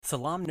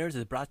Salaam Nerds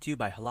is brought to you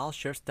by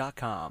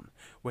halalshirts.com,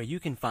 where you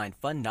can find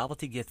fun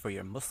novelty gifts for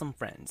your Muslim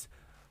friends.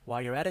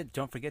 While you're at it,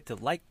 don't forget to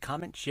like,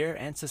 comment, share,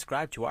 and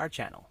subscribe to our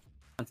channel.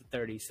 To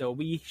 30, so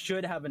we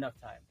should have enough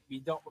time. We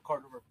don't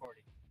record a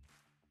recording.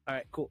 All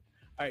right, cool.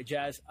 All right,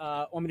 Jazz,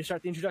 want me to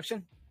start the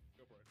introduction?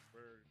 Go for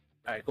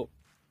it. All right, cool.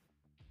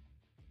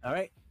 All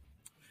right.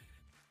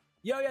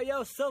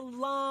 Yo,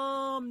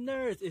 Salaam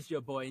Nerds. It's your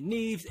boy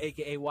Neves,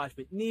 a.k.a. Watch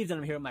with Neves, and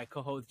I'm here with my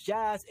co-host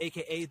Jazz,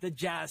 a.k.a. The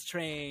Jazz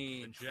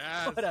Train. The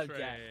Jazz What up, Train.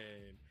 Jazz?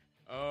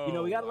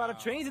 Oh, we got a lot of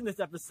trains in this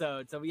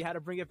episode, so we had to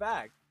bring it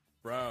back.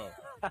 Bro,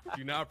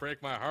 do not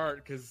break my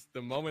heart, because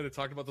the moment they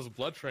talked about those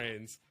blood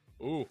trains,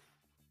 ooh.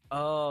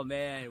 Oh,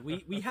 man.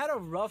 We had a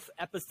rough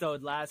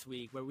episode last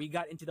week where we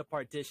got into the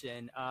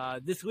partition.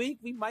 This week,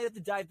 we might have to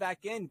dive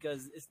back in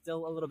because it's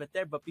still a little bit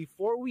there. But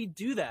before we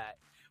do that,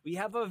 we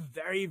have a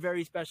very,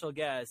 very special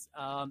guest.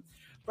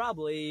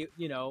 Probably,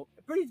 a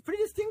pretty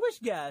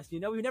distinguished guest.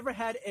 We've never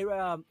had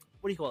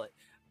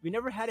we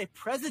never had a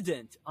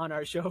president on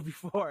our show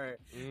before.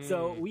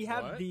 So we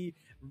have we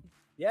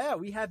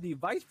have the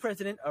vice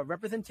president of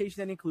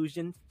representation and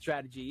inclusion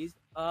strategies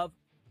of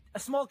a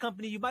small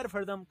company. You might have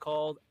heard of them,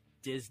 called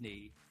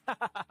Disney.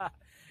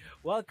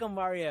 Welcome,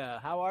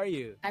 Maria. How are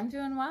you? I'm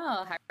doing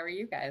well. How are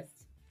you guys?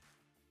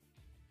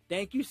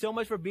 Thank you so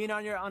much for being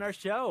on our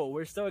show.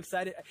 We're so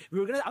excited. I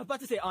was about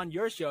to say on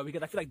your show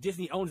because I feel like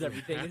Disney owns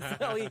everything.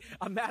 It's only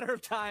a matter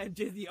of time.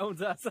 Disney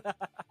owns us.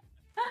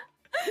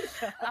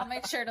 I'll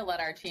make sure to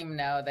let our team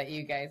know that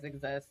you guys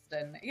exist,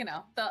 and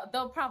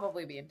they'll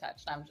probably be in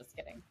touch. I'm just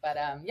kidding, but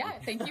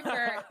thank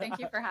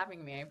you for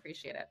having me. I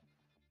appreciate it.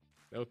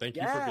 No, thank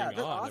you for being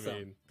on. Awesome. I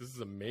mean, this is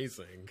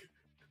amazing.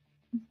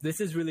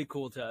 This is really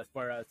cool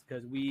for us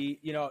because we,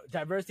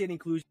 diversity and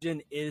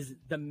inclusion is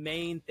the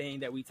main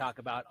thing that we talk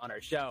about on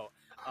our show.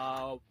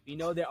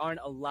 There aren't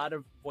a lot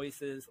of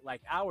voices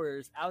like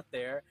ours out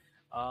there.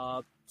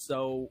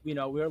 So,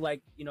 we're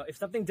like, if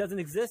something doesn't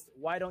exist,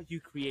 why don't you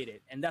create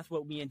it? And that's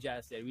what me and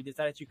Jazz did. We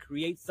decided to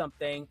create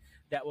something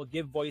that will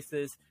give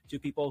voices to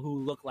people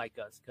who look like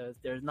us because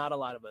there's not a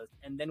lot of us.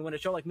 And then when a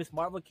show like Miss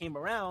Marvel came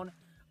around,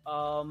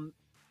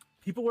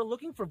 people were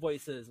looking for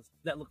voices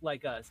that look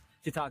like us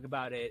to talk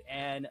about it.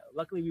 And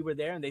luckily we were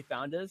there and they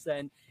found us,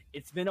 and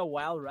it's been a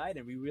wild ride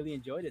and we really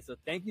enjoyed it. So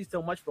thank you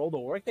so much for all the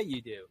work that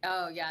you do.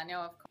 Oh yeah,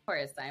 no, of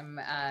course.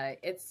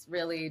 It's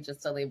really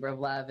just a labor of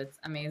love. It's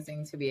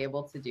amazing to be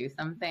able to do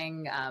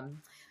something.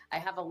 I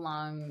have a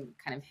long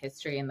kind of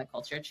history in the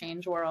culture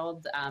change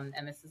world.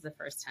 And this is the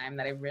first time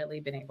that I've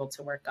really been able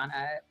to work on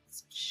a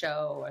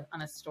show,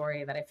 on a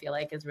story that I feel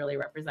like is really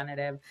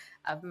representative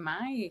of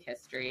my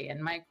history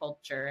and my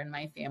culture and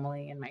my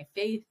family and my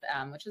faith,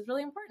 which is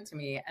really important to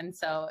me. And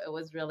so it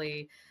was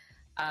really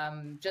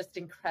just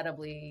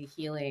incredibly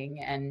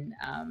healing and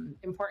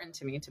important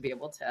to me to be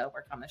able to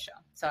work on the show.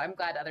 So I'm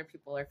glad other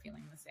people are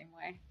feeling the same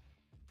way.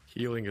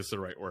 Healing is the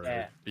right word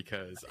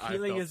because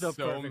Healing I felt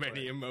so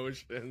many word.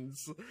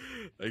 emotions.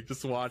 Like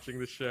just watching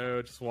the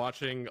show, just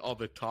watching all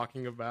the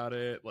talking about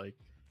it. Like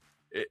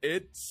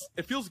it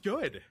feels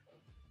good.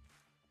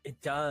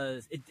 It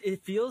does.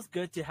 It feels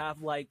good to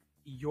have like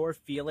your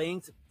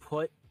feelings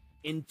put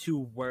into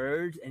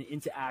words and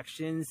into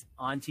actions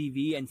on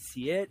TV and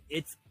see it.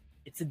 It's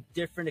a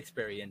different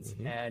experience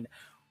and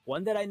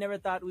one that I never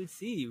thought we'd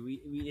see.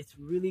 It's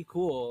really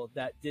cool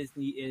that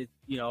Disney is,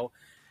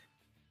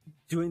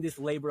 doing this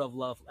labor of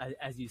love,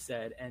 as you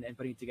said, and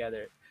putting it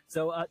together.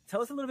 So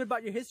tell us a little bit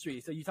about your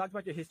history. So you talked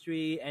about your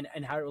history and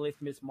how it relates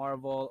to Miss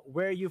Marvel.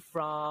 Where are you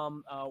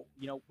from?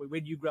 Where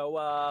did you grow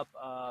up?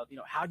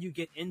 How do you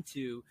get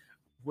into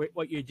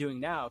what you're doing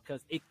now?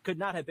 Because it could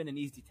not have been an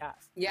easy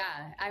task.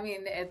 Yeah, I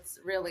mean, it's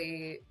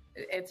really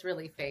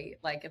fate.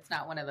 Like, it's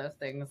not one of those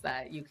things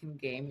that you can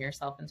game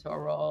yourself into a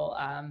role.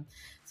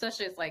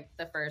 Especially as like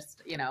the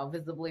first,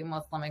 visibly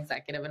Muslim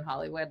executive in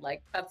Hollywood.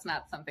 Like, that's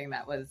not something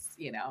that was,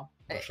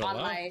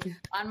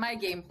 on my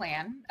game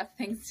plan of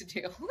things to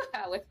do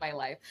with my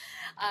life.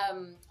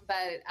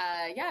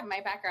 My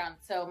background.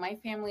 So my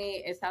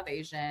family is South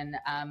Asian.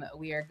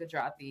 We are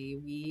Gujarati.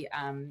 We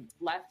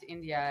left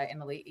India in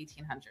the late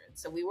 1800s.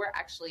 So we were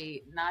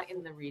actually not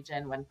in the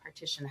region when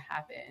partition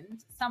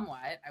happened.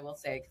 Somewhat, I will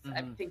say, because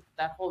I think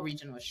that whole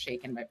region was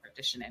shaken by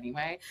partition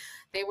anyway.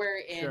 They were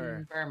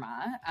in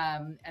Burma.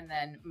 And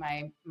then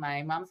my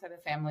mom's side of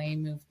the family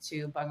moved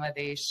to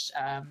Bangladesh,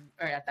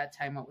 or at that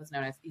time what was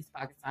known as East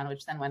Pakistan,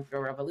 which then went through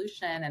a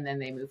revolution, and then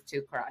they moved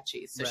to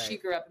Karachi. So she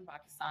grew up in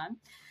Pakistan.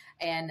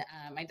 And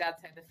my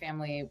dad's side of the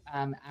family,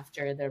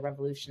 after the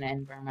revolution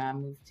in Burma,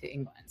 moved to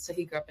England. So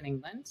he grew up in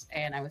England,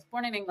 and I was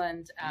born in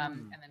England.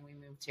 And then we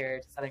moved here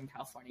to Southern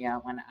California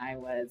when I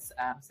was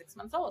 6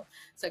 months old.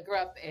 So I grew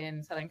up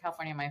in Southern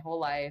California my whole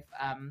life.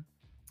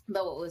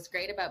 But what was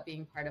great about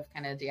being part of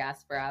kind of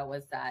diaspora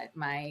was that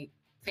my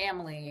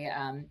family,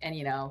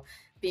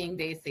 being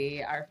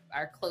Desi,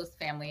 our close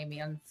family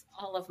means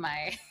all of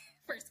my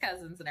first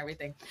cousins and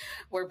everything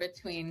were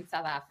between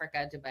South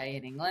Africa, Dubai,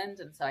 and England.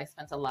 And so I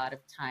spent a lot of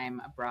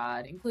time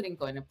abroad, including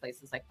going to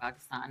places like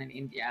Pakistan and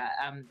India,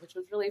 which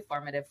was really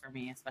formative for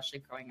me, especially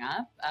growing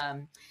up.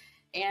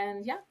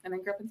 and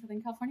then grew up in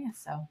Southern California.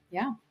 So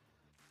yeah.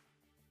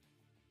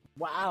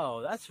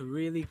 Wow, that's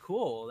really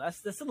cool.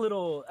 That's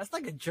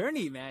like a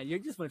journey, man. You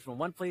just went from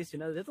one place to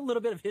another. There's a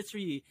little bit of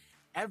history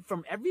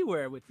from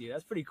everywhere with you.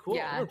 That's pretty cool.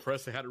 Yeah. I'm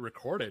impressed they had it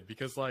recorded,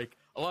 because like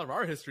a lot of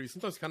our history,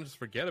 sometimes kind of just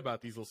forget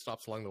about these little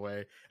stops along the way.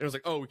 And it was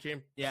like, oh, we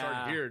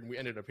started here and we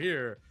ended up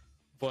here.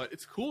 But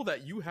it's cool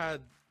that you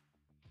had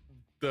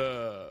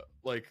the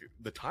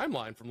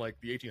timeline from like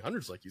the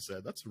 1800s, like you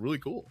said. That's really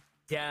cool.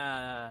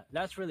 Yeah,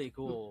 that's really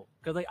cool.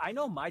 Because like I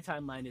know my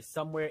timeline is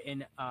somewhere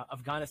in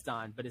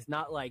Afghanistan, but it's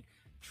not like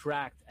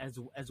tracked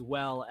as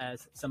well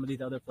as some of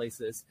these other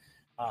places.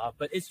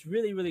 But it's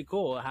really, really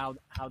cool how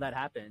that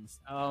happens.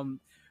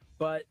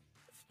 But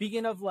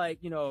speaking of like,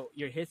 you know,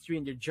 your history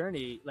and your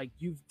journey, like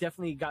you've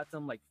definitely got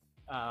some like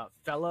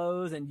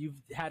fellows, and you've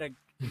had an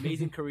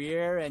amazing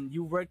career, and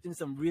you worked in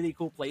some really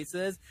cool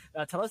places.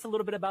 Tell us a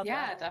little bit about that.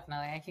 Yeah,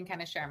 definitely. I can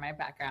kind of share my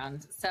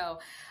background. So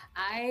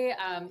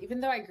I, even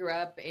though I grew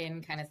up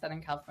in kind of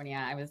Southern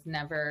California, I was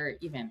never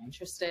even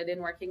interested in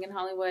working in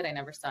Hollywood. I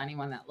never saw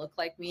anyone that looked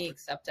like me,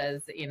 except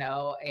as, you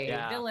know, a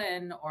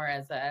villain or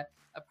as a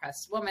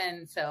oppressed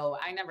woman. So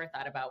I never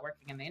thought about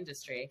working in the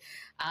industry.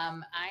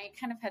 I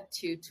kind of had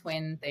two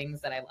twin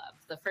things that I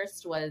loved. The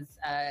first was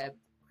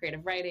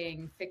creative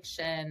writing,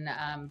 fiction,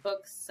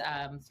 books,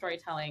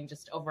 storytelling,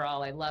 just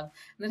overall. I'm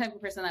the type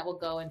of person that will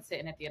go and sit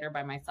in a theater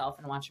by myself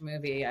and watch a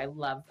movie. I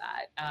love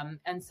that.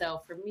 And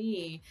so for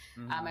me,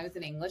 I was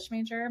an English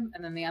major.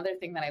 And then the other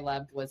thing that I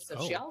loved was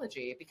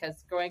sociology,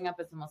 because growing up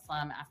as a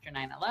Muslim after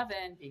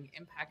 9/11, being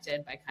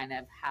impacted by kind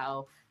of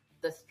how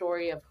the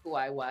story of who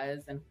I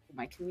was and who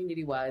my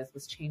community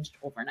was changed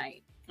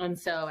overnight. And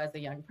so as a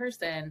young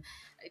person,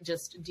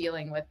 just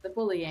dealing with the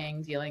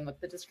bullying, dealing with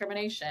the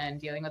discrimination,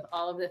 dealing with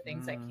all of the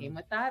things that came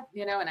with that,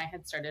 you know, and I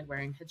had started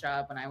wearing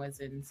hijab when I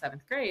was in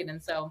 7th grade.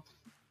 And so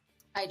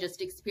I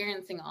just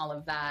experiencing all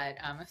of that.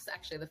 I was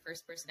actually the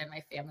first person in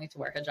my family to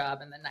wear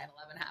hijab, and then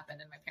 9/11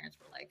 happened and my parents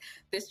were like,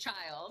 this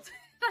child.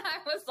 I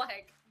was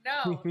like,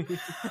 no.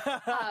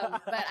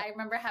 But I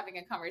remember having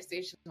a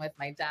conversation with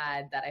my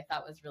dad that I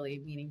thought was really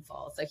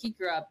meaningful. So he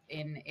grew up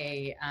in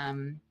a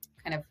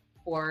kind of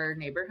poor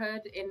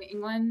neighborhood in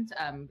England.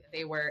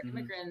 They were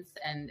immigrants,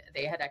 and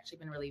they had actually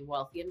been really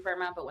wealthy in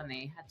Burma, but when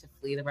they had to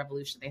flee the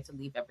revolution, they had to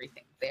leave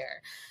everything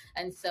there.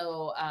 And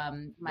so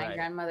my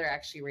grandmother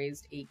actually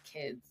raised 8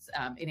 kids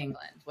in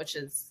England, which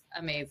is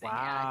amazing.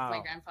 Wow. Yeah,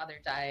 my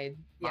grandfather died.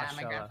 Yeah,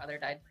 my grandfather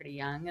died pretty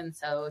young. And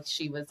so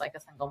she was like a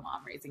single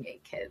mom raising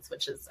 8 kids,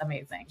 which is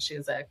amazing. She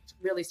was a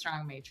really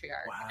strong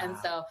matriarch. Wow. And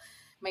so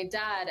my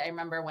dad, I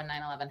remember when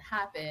 9/11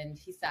 happened,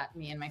 he sat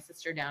me and my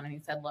sister down and he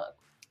said, look,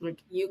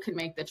 you can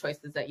make the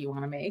choices that you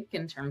want to make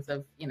in terms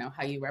of, you know,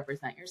 how you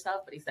represent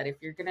yourself. But he said, if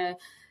you're going to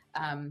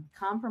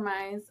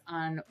compromise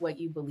on what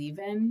you believe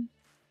in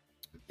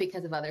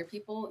because of other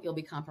people, you'll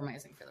be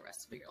compromising for the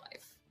rest of your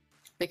life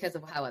because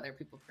of how other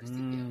people perceive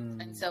you.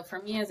 And so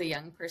for me as a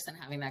young person,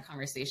 having that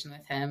conversation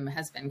with him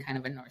has been kind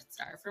of a North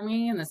Star for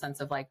me, in the sense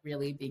of like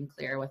really being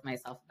clear with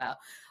myself about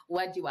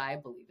what do I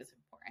believe is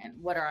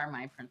important? What are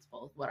my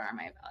principles? What are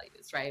my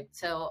values? Right.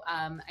 So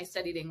I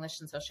studied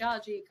English and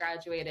sociology,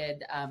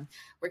 graduated,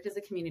 worked as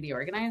a community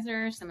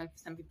organizer. Some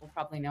people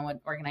probably know what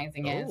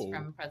organizing is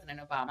from President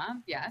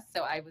Obama. Yes.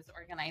 So I was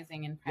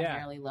organizing in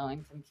primarily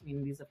low-income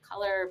communities of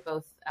color,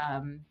 both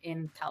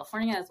in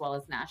California as well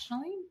as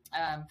nationally.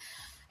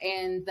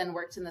 And then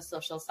worked in the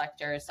social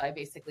sector. So I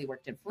basically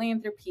worked in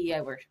philanthropy. I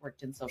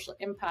worked in social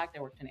impact.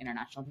 I worked in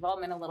international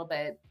development a little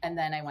bit. And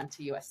then I went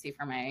to USC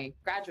for my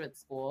graduate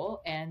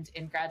school. And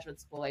in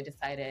graduate school, I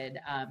decided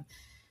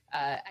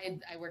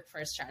I worked for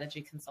a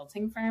strategy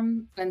consulting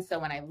firm. And so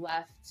when I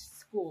left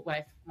school,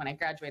 when I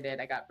graduated,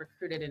 I got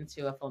recruited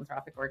into a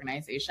philanthropic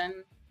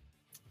organization.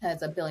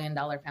 It's a $1 billion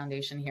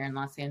foundation here in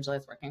Los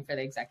Angeles, working for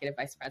the executive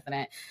vice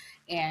president.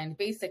 And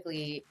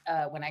basically,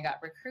 when I got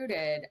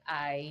recruited,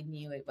 I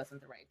knew it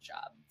wasn't the right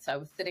job. So I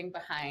was sitting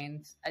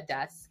behind a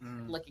desk,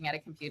 looking at a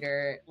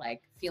computer,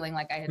 like feeling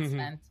like I had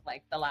spent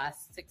like the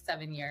last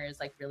 6-7 years,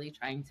 like really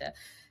trying to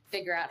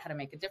figure out how to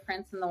make a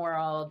difference in the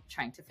world,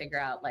 trying to figure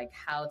out like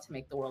how to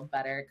make the world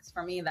better. Because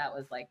for me, that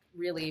was like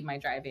really my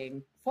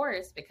driving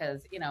force,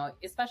 because, you know,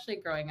 especially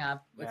growing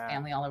up with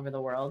family all over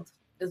the world,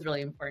 is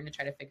really important to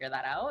try to figure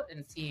that out.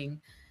 And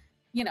seeing,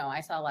 you know, I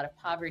saw a lot of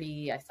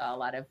poverty. I saw a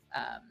lot of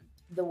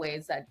the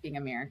ways that being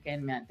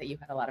American meant that you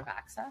had a lot of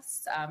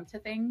access to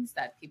things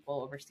that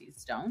people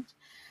overseas don't.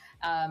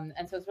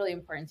 And so it's really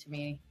important to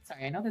me.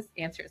 Sorry, I know this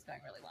answer is going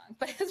really long,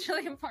 but it's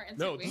really important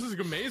to me. No, this is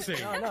amazing.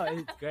 No,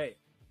 it's great.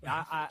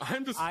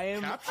 I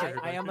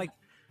am like,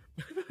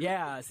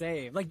 yeah,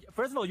 same. Like,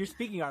 first of all, you're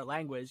speaking our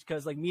language,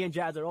 because like me and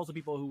Jazz are also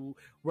people who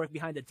work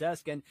behind the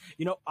desk, and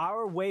you know,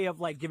 our way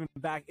of like giving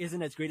back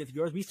isn't as great as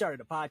yours. We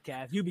started a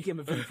podcast. You became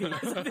a VP.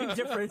 There's a big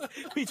difference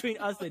between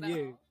us and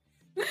you.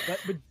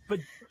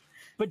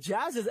 But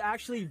Jazz is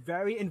actually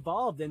very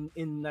involved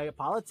in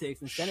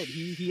politics and Senate.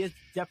 He is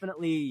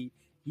definitely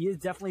he is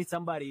definitely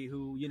somebody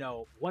who, you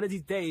know, one of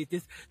these days,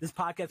 this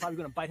podcast is probably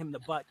going to bite him in the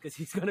butt because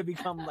he's going to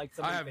become like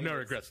somebody I have famous. no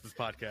regrets with this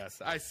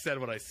podcast. I said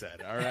what I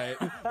said. All right,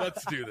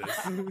 let's do this.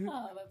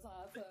 Oh, that's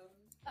awesome.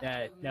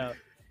 Yeah,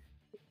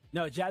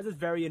 no, Jazz is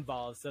very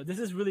involved, so this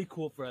is really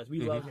cool for us.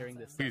 We love hearing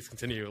this. Please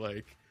continue.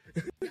 Like,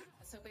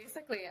 So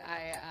basically,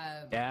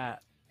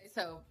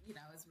 So, you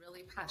know, I was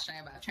really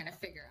passionate about trying to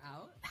figure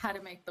out how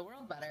to make the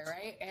world better,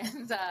 right?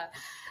 And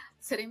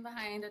sitting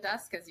behind a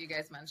desk, as you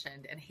guys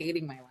mentioned, and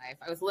hating my life.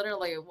 I was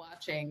literally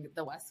watching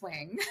The West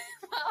Wing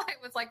while I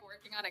was like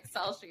working on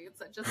Excel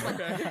sheets and just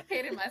like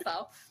hated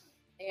myself.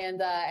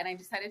 And I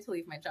decided to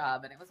leave my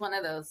job. And it was one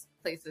of those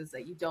places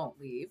that you don't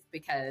leave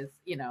because,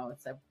 you know,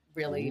 it's a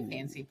really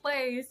fancy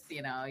place.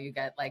 You know, you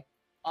get like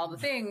all the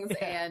things.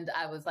 And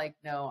I was like,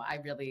 no,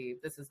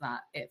 this is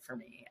not it for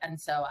me. And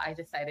so I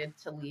decided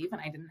to leave,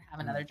 and I didn't have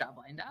another job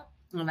lined up.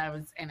 And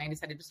I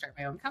decided to start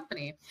my own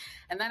company.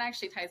 And that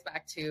actually ties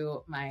back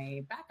to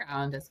my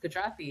background as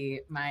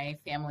Gujarati. My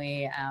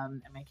family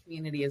and my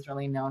community is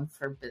really known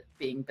for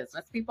being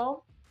business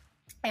people.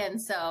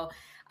 And so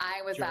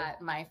I was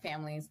at my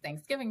family's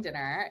Thanksgiving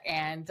dinner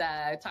and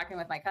talking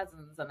with my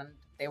cousins, and then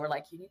they were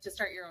like, you need to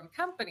start your own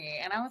company.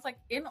 And I was like,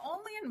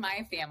 only in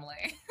my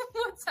family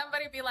would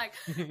somebody be like,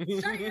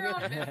 start your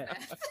own business.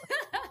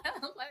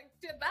 Like,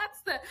 dude,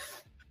 that's the...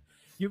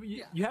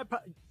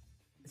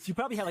 You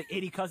probably have like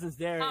 80 cousins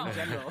there in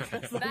general.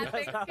 That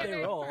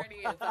Thanksgiving party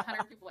is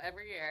 100 people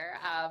every year.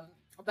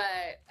 But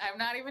I'm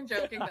not even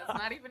joking. That's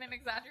not even an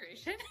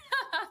exaggeration.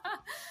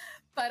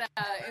 But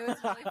it was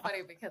really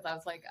funny because I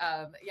was like,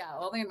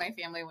 only in my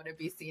family would it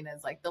be seen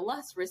as like the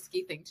less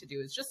risky thing to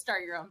do is just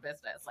start your own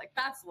business. Like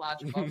that's the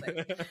logical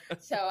thing.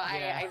 So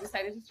I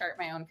decided to start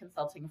my own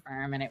consulting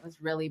firm, and it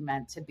was really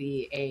meant to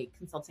be a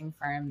consulting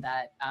firm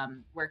that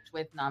worked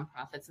with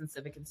nonprofits and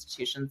civic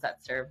institutions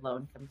that serve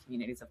low-income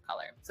communities of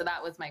color. So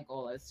that was my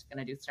goal. I was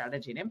going to do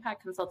strategy and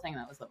impact consulting.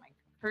 That was what my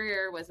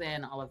career was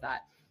in, all of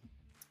that.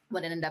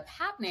 What ended up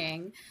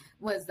happening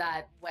was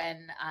that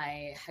when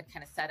I had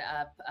kind of set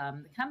up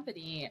the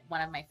company,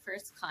 one of my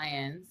first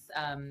clients,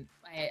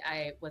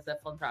 I was a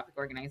philanthropic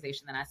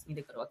organization that asked me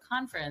to go to a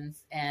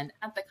conference. And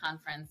at the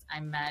conference,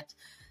 I met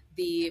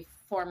the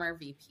former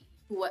VP,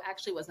 who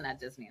actually wasn't at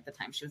Disney at the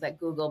time. She was at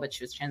Google, but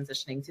she was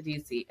transitioning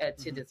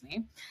to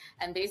Disney.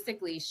 And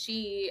basically,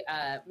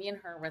 me and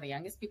her were the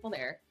youngest people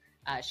there.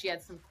 She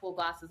had some cool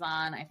glasses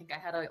on. I think I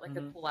had a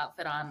cool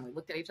outfit on. We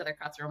looked at each other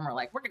across the room. We're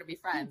like, we're going to be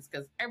friends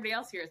because everybody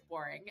else here is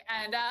boring.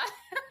 And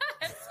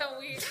so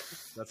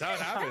that's how it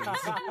happens.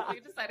 We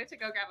decided to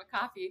go grab a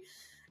coffee.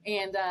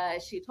 And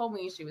she told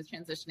me she was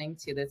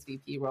transitioning to this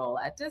VP role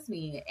at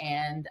Disney,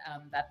 and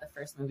that the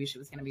first movie she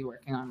was going to be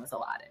working on was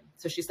Aladdin.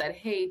 So she said,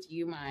 hey, do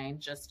you mind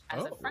just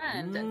as a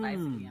friend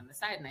advising me on the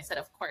side? And I said,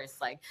 of course,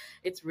 like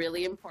it's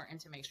really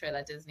important to make sure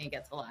that Disney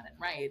gets Aladdin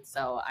right.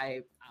 So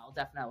I'll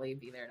definitely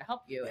be there to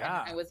help you.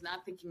 Yeah. And I was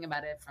not thinking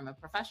about it from a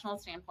professional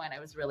standpoint. I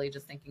was really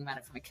just thinking about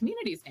it from a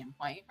community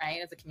standpoint,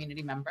 right? As a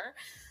community member.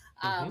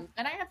 And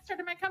I had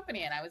started my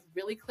company, and I was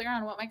really clear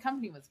on what my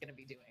company was going to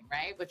be doing,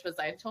 right? Which was,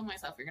 I told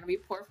myself, you're going to be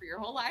poor for your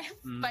whole life,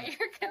 but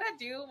you're going to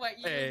do what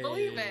you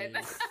believe in,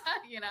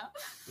 you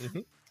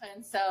know?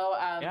 And so,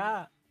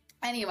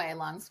 anyway,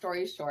 long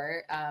story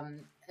short,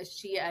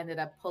 she ended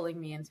up pulling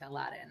me into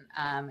Aladdin.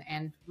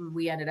 And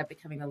we ended up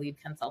becoming the lead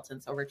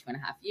consultants over 2.5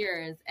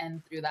 years.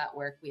 And through that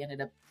work, we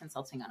ended up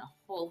consulting on a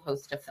whole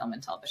host of film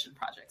and television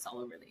projects all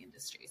over the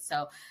industry.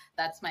 So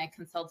that's my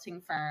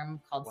consulting firm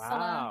called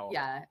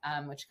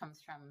Salaam, which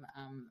comes from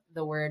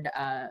the word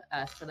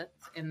salat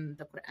in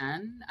the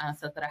Quran,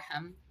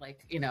 satrahem,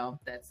 like, you know,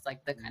 that's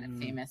like the kind of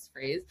famous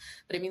phrase,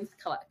 but it means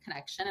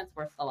connection. It's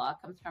where salah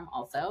comes from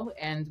also.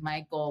 And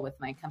my goal with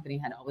my company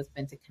had always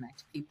been to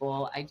connect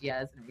people,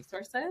 ideas, and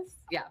resources.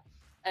 Yeah.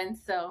 And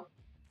so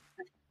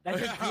that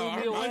just blew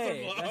me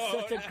away.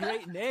 That's such a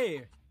great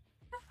name.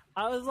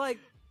 I was like,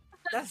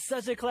 that's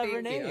such a clever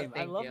name.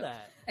 I love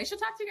that. I should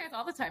talk to you guys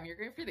all the time. You're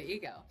great for the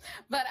ego.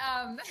 But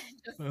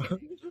just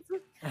kidding.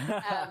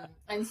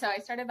 And so I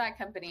started that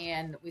company,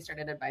 and we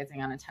started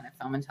advising on a ton of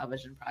film and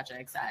television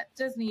projects at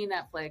Disney,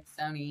 Netflix,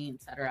 Sony,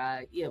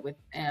 etc. With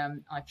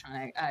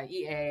electronic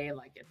EA,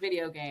 like at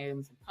video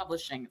games and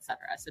publishing, etc.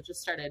 So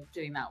just started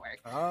doing that work.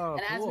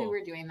 And as we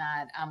were doing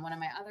that, one of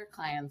my other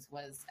clients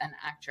was an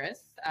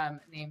actress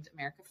named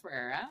America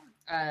Ferrera,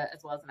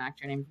 as well as an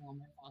actor named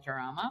Wilmer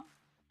Valderrama.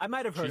 I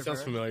might have heard of her. She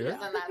sounds familiar. She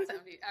was in that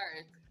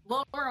 70s,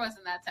 Wilmer was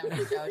in that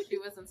 70s show. She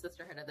was in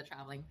Sisterhood of the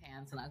Traveling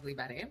Pants and Ugly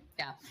Betty.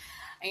 Yeah.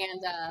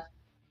 And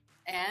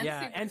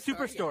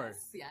Superstore.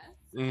 Yes.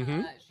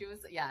 Mm-hmm. She was,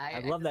 I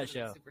love that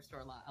show.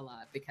 Superstore a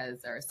lot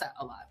because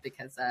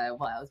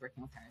while I was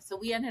working with her. So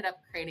we ended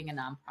up creating a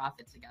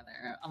nonprofit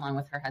together along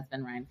with her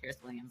husband, Ryan Pierce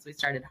Williams. We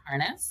started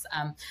Harness,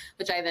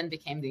 which I then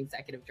became the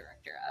executive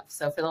director of.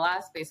 So for the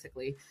last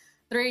basically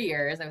 3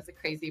 years, I was a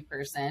crazy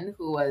person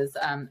who was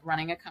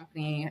running a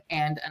company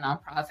and a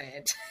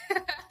nonprofit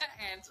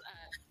and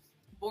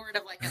board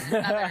of like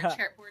another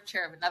board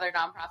chair of another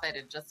nonprofit,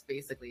 and just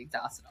basically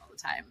exhausted all the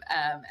time.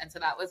 And so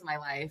that was my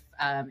life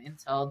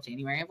until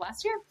January of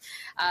last year.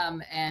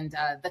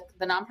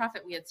 The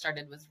nonprofit we had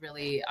started was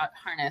really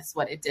Harness.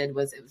 What it did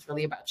was it was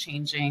really about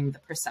changing the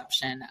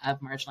perception of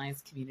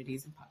marginalized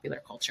communities in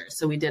popular culture.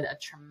 So we did a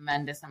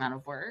tremendous amount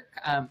of work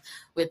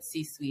with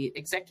C-suite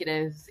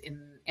executives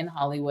in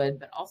Hollywood,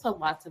 but also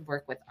lots of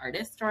work with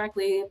artists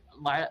directly.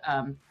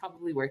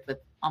 Probably worked with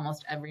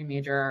almost every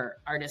major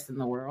artist in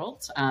the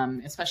world,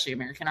 especially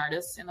American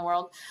artists in the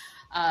world,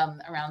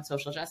 around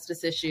social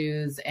justice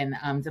issues, and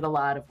did a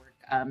lot of work.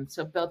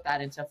 So built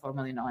that into a $4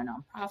 million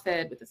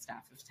nonprofit with a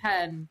staff of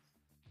 10.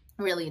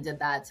 Really did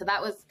that. So that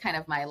was kind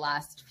of my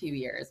last few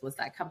years, was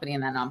that company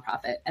and that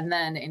nonprofit. And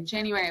then in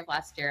January of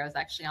last year, I was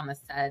actually on the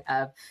set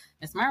of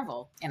Miss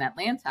Marvel in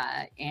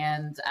Atlanta.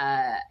 And,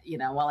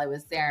 while I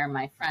was there,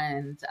 my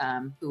friend,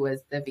 who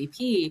was the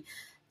VP,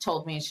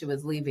 told me she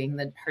was leaving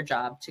her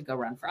job to go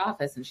run for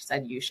office. And she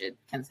said, you should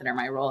consider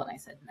my role. And I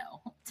said,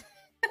 no.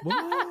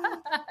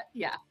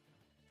 Yeah.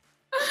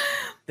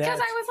 Because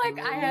I was like,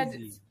 crazy. I had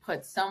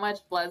put so much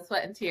blood,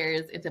 sweat, and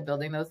tears into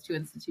building those two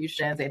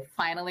institutions. They'd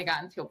finally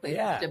gotten to a place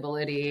of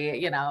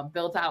stability,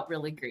 built out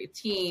really great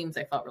teams.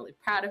 I felt really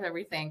proud of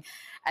everything.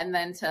 And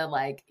then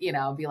to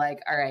be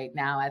like, all right,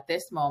 now at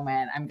this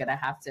moment, I'm going to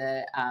have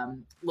to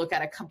look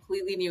at a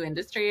completely new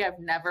industry. I've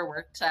never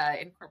worked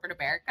in corporate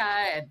America.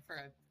 And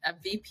for a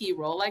VP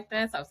role like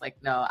this, I was like,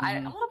 no, a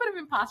little bit of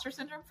imposter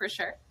syndrome for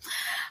sure.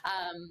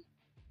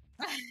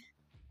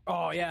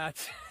 Oh yeah,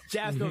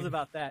 Jazz knows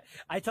about that.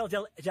 I tell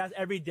Jazz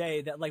every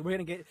day that we're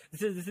gonna get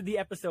this is the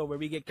episode where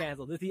we get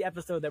canceled. This is the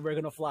episode that we're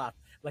gonna flop.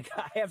 I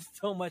have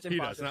so much. He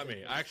does, not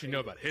me. I actually know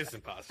about his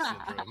imposter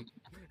syndrome.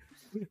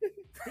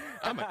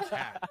 I'm a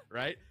cat,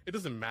 right? It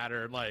doesn't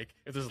matter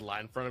if there's a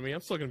line in front of me.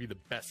 I'm still gonna be the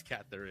best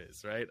cat there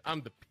is, right?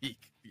 I'm the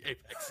peak, the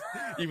apex,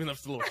 even though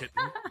it's a little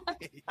kitten.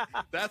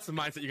 That's the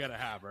mindset you gotta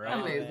have, all right?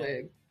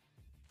 Amazing.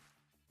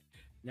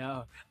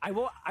 No, I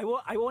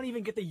won't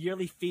even get the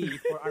yearly fee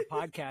for our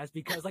podcast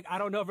because I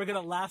don't know if we're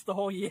going to last the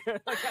whole year.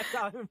 That's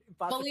how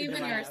believe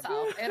in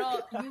yourself.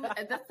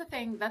 That's the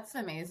thing. That's the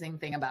amazing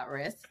thing about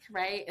risk,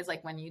 right? Is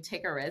when you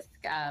take a risk,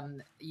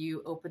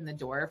 you open the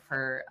door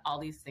for all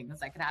these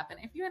things that could happen.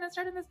 If you hadn't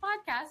started this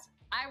podcast,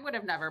 I would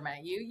have never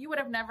met you. You would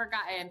have never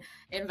gotten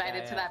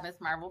invited to that Miss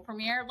Marvel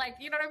premiere.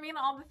 You know what I mean?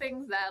 All the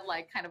things that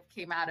kind of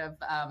came out of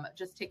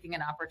just taking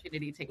an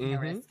opportunity, taking a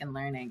risk and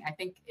learning. I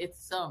think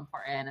it's so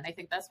important. And I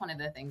think that's one of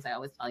the things I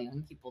always tell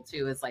young people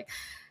too, is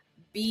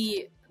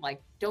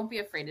don't be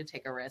afraid to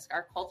take a risk.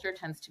 Our culture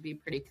tends to be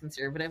pretty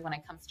conservative when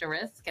it comes to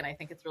risk. And I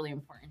think it's really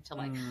important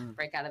to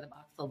break out of the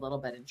box a little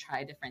bit and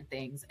try different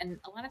things. And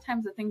a lot of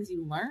times the things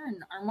you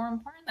learn are more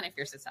important than if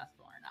you're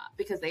successful or not,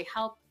 because they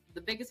help. The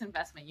biggest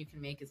investment you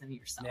can make is in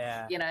yourself.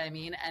 Yeah. You know what I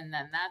mean? And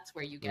then that's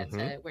where you get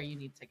to where you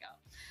need to go.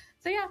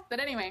 So yeah, but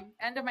anyway,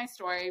 end of my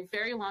story,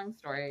 very long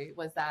story,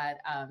 was that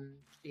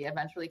she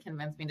eventually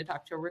convinced me to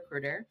talk to a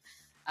recruiter.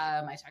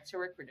 I talked to a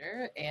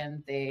recruiter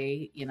and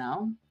they,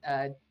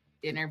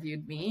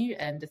 interviewed me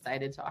and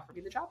decided to offer me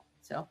the job.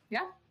 So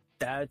yeah.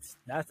 That's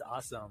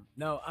awesome.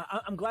 No,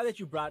 I'm glad that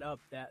you brought up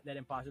that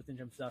imposter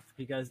syndrome stuff,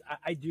 because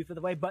I do feel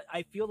the way, but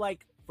I feel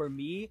like for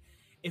me,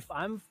 if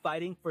I'm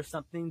fighting for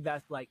something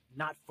that's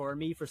not for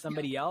me, for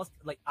somebody else,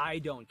 I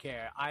don't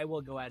care. I will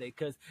go at it,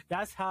 because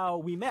that's how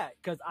we met.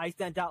 Because I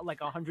sent out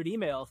 100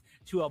 emails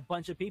to a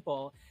bunch of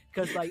people.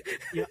 Because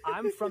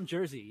I'm from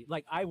Jersey.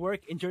 I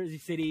work in Jersey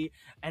City,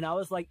 and I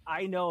was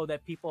I know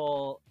that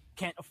people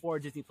can't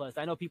afford Disney Plus.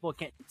 I know people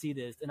can't see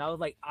this, and I was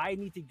I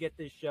need to get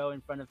this show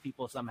in front of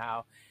people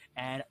somehow.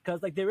 And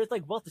because there is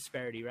wealth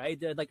disparity, right?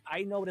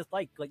 I know what it's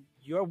like.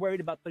 You're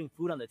worried about putting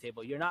food on the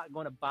table. You're not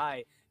going to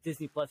buy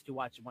Disney Plus to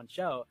watch one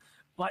show,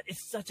 but it's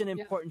such an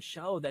important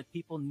show that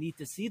people need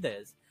to see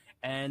this.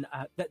 And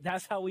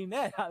that's how we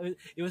met.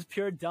 It was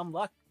pure dumb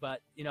luck.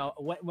 But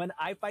when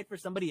I fight for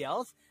somebody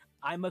else,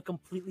 I'm a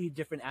completely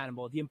different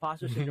animal. The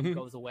imposter syndrome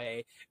goes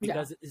away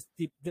because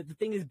the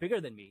thing is bigger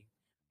than me.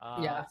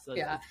 It's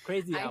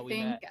crazy how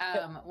we met. I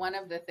think one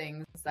of the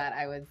things that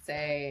I would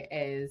say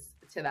is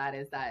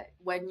that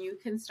when you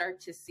can start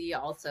to see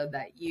also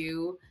that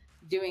you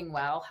doing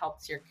well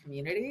helps your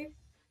community,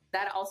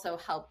 that also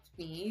helped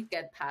me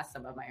get past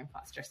some of my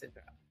imposter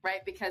syndrome,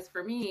 right? Because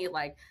for me,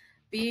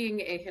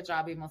 being a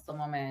hijabi Muslim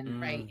woman,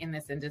 right, in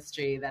this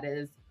industry that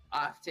is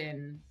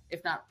often,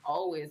 if not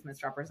always,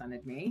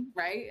 misrepresented me,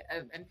 right?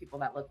 And people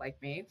that look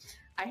like me,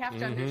 I have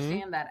to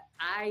understand that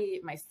I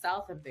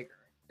myself am bigger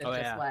than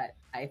what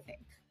I think.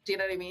 Do you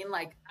know what I mean?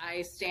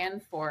 I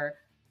stand for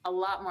a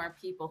lot more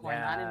people who are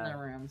not in the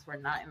rooms, who are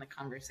not in the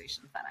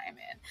conversations that I'm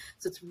in.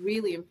 So it's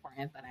really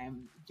important that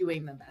I'm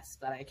doing the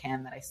best that I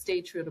can, that I stay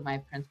true to my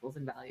principles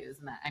and values,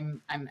 and that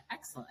I'm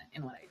excellent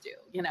in what I do,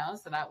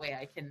 so that way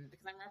I can,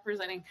 because I'm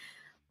representing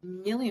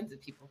millions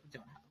of people who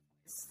don't have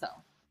a voice. So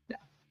yeah.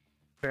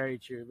 Very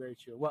true, very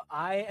true. Well,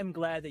 I am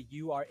glad that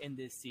you are in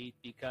this seat,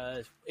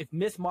 because if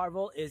Miss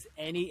Marvel is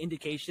any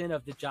indication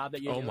of the job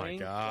that you're doing, oh my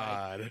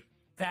God.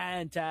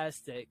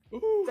 Fantastic.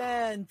 Ooh.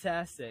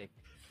 Fantastic.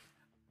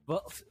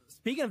 Well,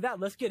 speaking of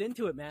that, let's get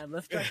into it, man.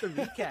 Let's start the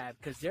recap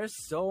because there's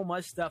so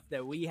much stuff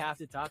that we have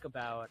to talk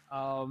about.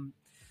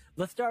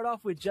 Let's start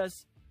off with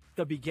just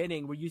the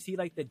beginning where you see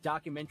like the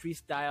documentary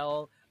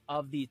style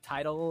of the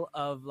title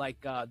of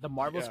like the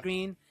Marvel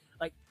screen,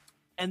 like,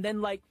 and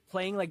then like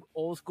playing like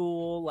old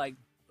school like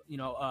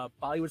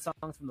Bollywood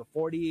songs from the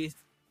 40s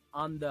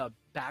on the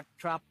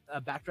backdrop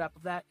of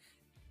that.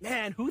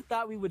 Man, who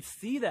thought we would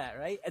see that,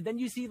 right? And then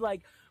you see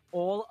like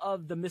all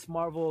of the Miss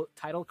Marvel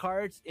title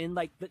cards in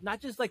like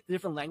not just like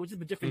different languages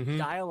but different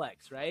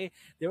dialects, right?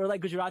 There were like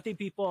Gujarati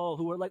people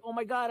who were like, oh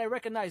my god, I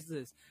recognize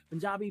this.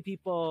 Punjabi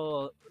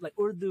people, like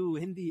Urdu,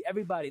 Hindi,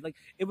 everybody. Like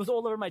it was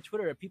all over my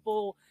Twitter.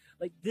 People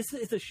like, this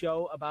is a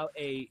show about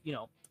a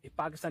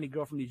Pakistani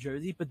girl from New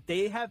Jersey, but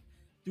they have,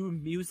 through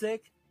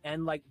music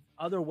and like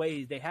other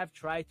ways, they have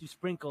tried to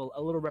sprinkle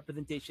a little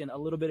representation, a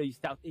little bit of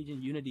South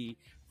Asian unity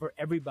for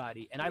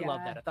everybody, and I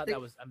love that. I thought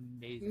that was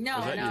amazing.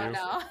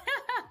 No.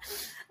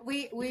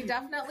 We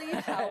definitely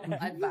help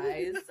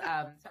advise. So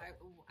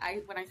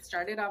I when I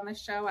started on the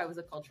show, I was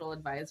a cultural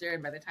advisor,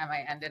 and by the time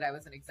I ended, I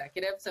was an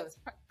executive. So it's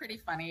pretty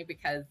funny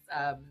because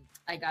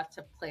I got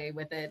to play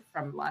with it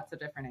from lots of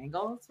different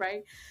angles,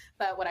 right?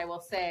 But what I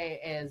will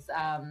say is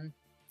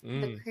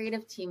the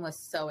creative team was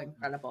so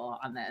incredible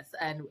on this,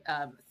 and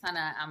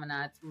Sana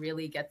Amanat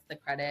really gets the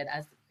credit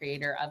as the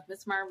creator of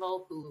Miss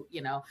Marvel, who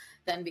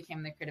then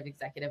became the creative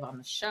executive on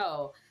the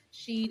show.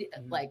 She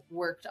like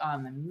worked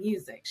on the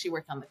music, she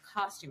worked on the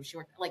costume, she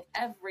worked like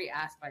every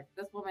aspect.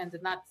 This woman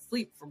did not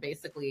sleep for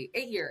basically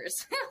 8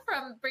 years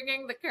from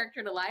bringing the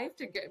character to life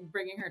to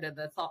bringing her to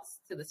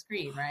the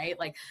screen, right?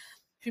 Like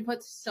she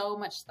put so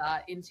much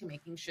thought into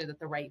making sure that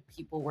the right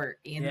people were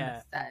in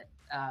the set,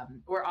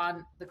 were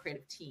on the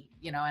creative team,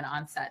 and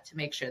on set to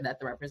make sure that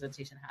the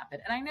representation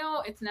happened. And I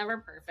know it's never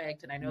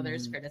perfect, and I know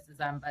there's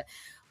criticism, but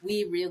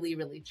we really,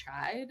 really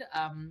tried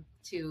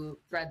to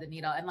thread the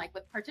needle. And like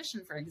with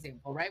partition, for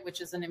example, right, which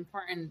is an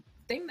important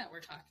thing that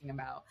we're talking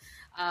about,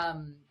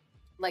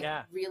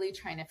 really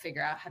trying to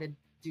figure out how to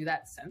do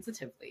that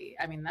sensitively.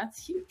 I mean,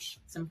 that's huge.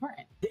 It's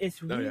important.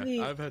 It's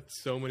really. I've had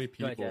so many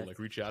people like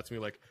reach out to me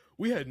like,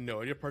 we had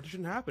no idea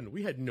partition happened.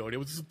 We had no idea it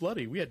was this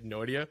bloody. We had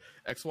no idea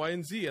X, Y,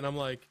 and Z. And I'm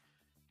like,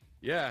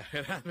 yeah,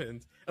 it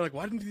happened. And like,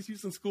 why didn't you teach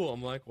this in school?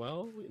 I'm like,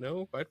 well,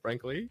 quite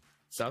frankly,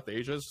 South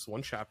Asia is just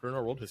one chapter in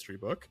our world history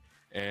book,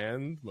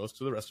 and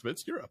most of the rest of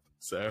it's Europe.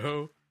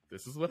 So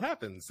this is what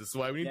happens. This is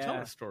why we need to tell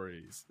our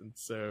stories. And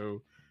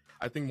so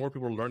I think more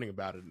people are learning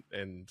about it.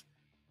 And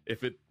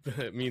if it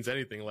means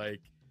anything,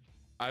 like,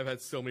 I've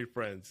had so many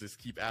friends just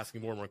keep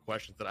asking more and more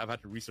questions that I've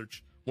had to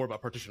research more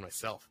about partition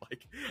myself.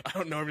 Like, I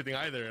don't know everything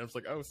either. And I was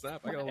like, oh,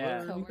 snap, I gotta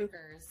learn.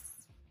 Coworkers.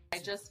 I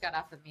just got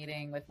off a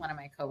meeting with one of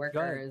my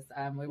coworkers.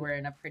 We were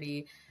in a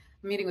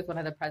meeting with one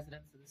of the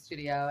presidents of the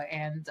studio,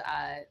 and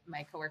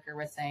my coworker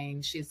was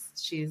saying she's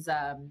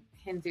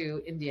Hindu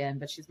Indian,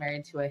 but she's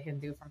married to a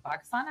Hindu from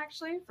Pakistan,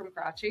 actually from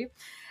Karachi,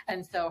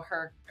 and so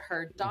her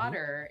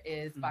daughter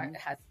is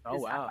half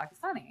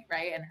Pakistani,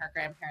 right? And her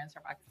grandparents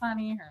are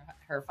Pakistani,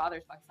 her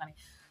father's Pakistani.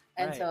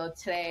 And so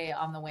today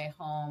on the way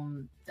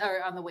home,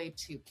 or on the way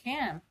to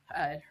camp,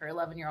 her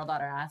 11-year-old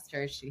daughter asked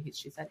her, she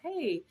said,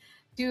 hey,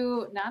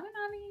 do Nana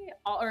Nani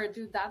or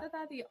do Dada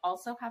Dadi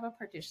also have a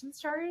partition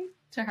story,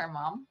 to her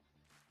mom?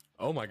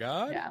 Oh my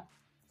God. Yeah.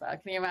 So can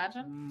you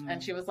imagine?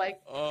 And she was like,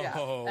 yeah.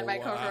 And my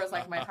coworker was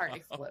like, my heart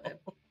exploded.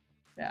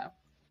 Yeah.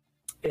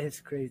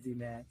 It's crazy,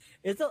 man.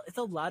 It's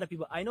a lot of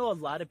people. I know a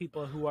lot of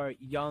people who are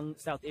young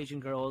South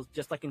Asian girls,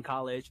 just like in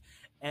college,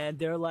 and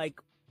they're like,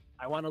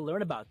 I want to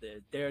learn about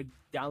this. They're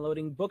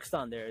downloading books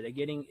on there. They're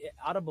getting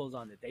audibles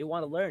on it. They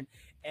want to learn.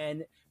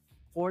 And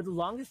for the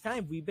longest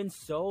time, we've been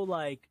so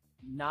like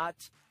not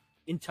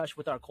in touch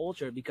with our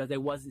culture because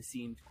it wasn't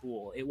seemed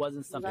cool. It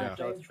wasn't something that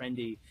was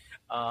trendy.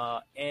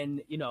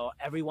 And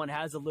everyone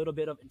has a little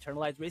bit of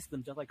internalized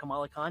racism, just like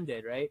Kamala Khan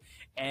did, right?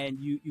 And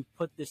you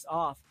put this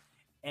off,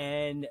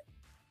 and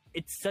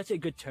it's such a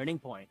good turning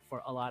point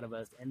for a lot of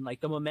us. And like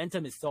the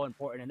momentum is so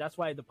important. And that's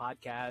why the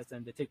podcast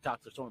and the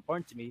TikToks are so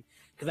important to me,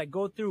 because I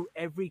go through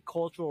every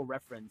cultural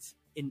reference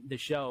in the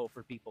show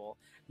for people,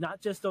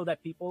 not just so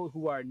that people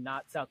who are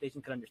not South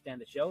Asian can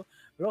understand the show,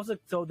 but also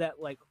so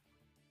that like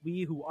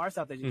we who are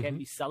South Asian can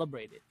be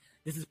celebrated.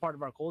 This is part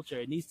of our culture.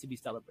 It needs to be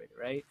celebrated,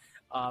 right?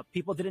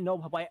 People didn't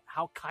know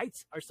how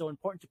kites are so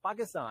important to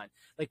Pakistan.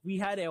 Like we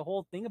had a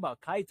whole thing about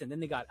kites, and then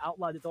they got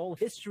outlawed. It's a whole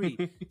history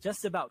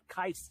just about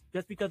kites,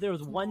 just because there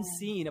was one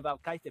scene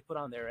about kites they put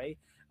on there, right?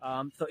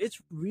 So it's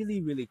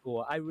really, really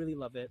cool. I really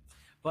love it.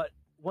 But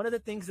one of the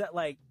things that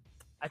like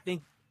I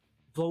think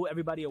blow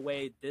everybody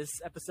away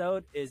this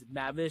episode is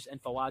Mavish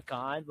and Fawad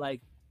Khan.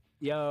 Like,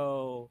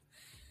 yo,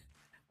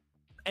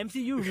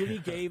 MCU really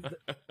gave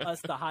us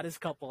the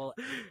hottest couple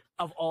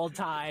of all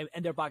time,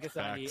 and they're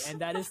Pakistani. Facts. And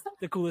that is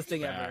the coolest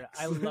thing ever.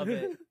 I love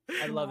it.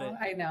 I love it.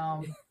 I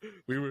know.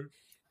 We were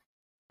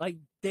like,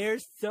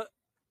 there's so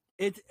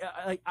it's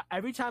like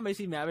every time I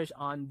see Mavish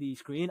on the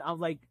screen, I'm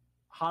like,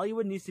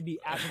 Hollywood needs to be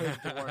at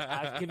her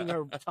door, giving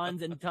her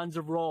tons and tons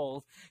of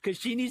roles, because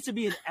she needs to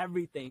be in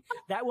everything.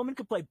 That woman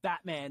could play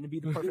Batman and be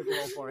the perfect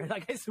role for it.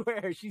 Like, I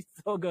swear, she's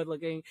so good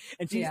looking,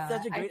 and she's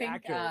such a great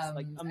actress.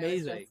 Like,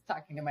 amazing. I was just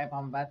talking to my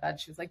mom about that.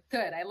 She was like,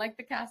 "Good, I like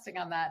the casting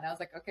on that." And I was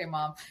like, "Okay,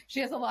 Mom." She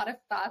has a lot of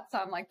thoughts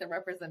on like the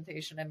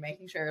representation and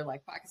making sure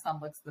like Pakistan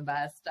looks the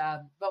best.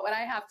 But what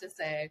I have to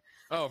say,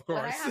 of course,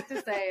 what I have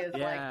to say is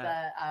like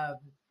the.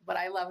 What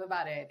I love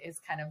about it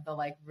is kind of the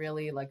like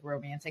really like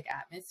romantic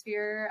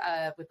atmosphere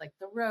with like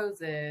the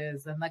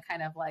roses and the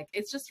kind of like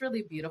it's just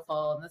really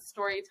beautiful, and the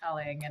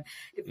storytelling, and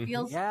it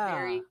feels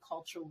very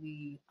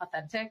culturally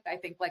authentic. I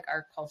think like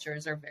our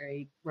cultures are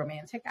very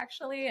romantic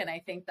actually, and I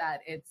think that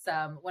it's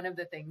one of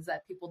the things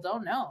that people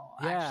don't know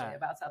actually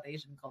about South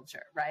Asian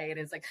culture, right?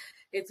 Is like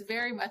it's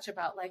very much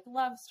about like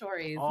love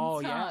stories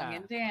and song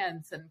and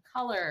dance and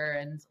color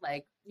and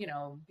like, you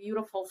know,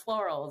 beautiful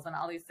florals and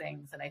all these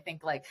things. And I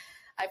think like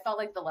I felt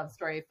like the love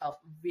story felt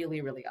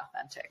really, really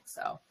authentic.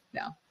 So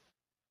yeah.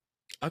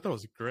 I thought it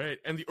was great.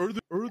 And the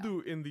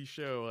Urdu in the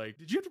show, like,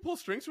 did you have to pull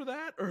strings for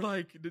that? Or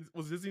like,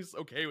 was Disney just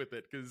okay with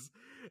it? Because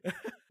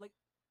like,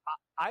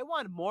 I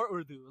want more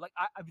Urdu. Like,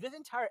 this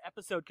entire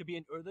episode could be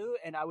in Urdu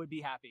and I would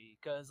be happy,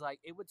 because like,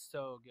 it was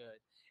so good.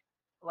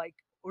 Like,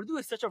 Urdu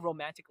is such a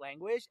romantic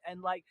language.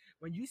 And like,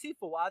 when you see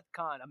Fawad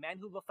Khan, a man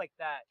who looks like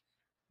that,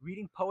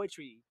 reading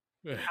poetry,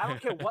 I don't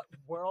care what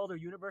world or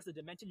universe or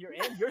dimension you're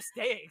in, you're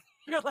staying.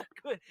 You're like,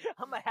 good,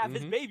 I'm gonna have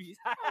his babies.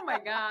 Oh my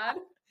God.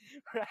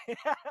 Right?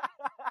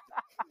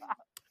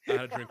 I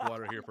had to drink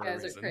water here for a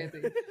reason. You guys are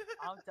crazy.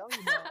 I'm telling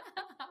you,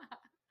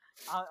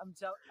 man. I'm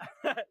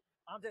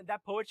telling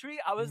that poetry,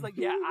 I was like,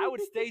 yeah, I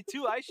would stay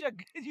too. Aisha,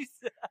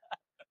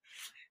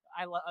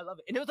 I love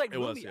it. And it was like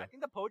Rumi. I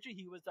think the poetry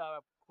he was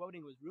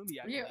quoting was Rumi,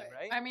 I believe,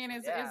 right? I mean,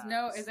 is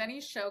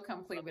any show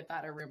complete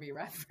without a Rumi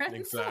reference?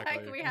 Exactly.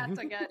 Like, we had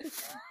to get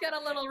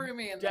a little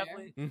Rumi in there.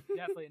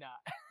 Definitely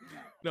not.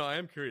 No, I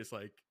am curious,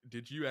 like,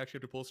 did you actually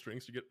have to pull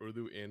strings to get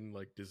Urdu in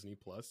like Disney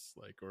Plus?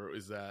 Like, or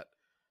is that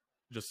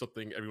just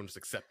something everyone just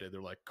accepted?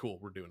 They're like, cool,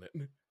 we're doing it.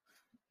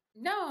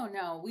 No,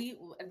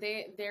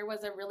 there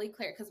was a really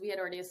clear, because we had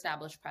already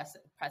established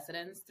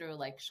precedents through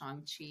like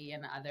Shang-Chi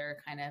and other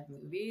kind of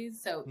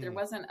movies. So there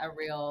wasn't a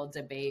real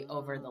debate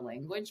over the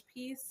language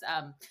piece.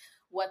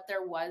 What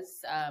there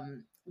was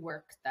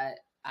work that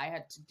I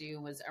had to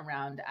do was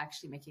around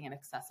actually making it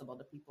accessible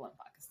to people in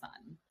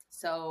Pakistan.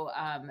 So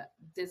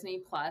Disney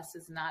Plus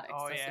is not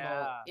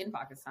accessible in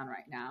Pakistan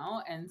right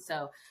now. And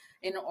so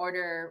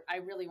I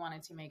really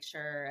wanted to make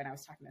sure, and I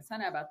was talking to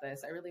Sana about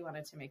this, I really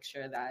wanted to make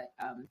sure that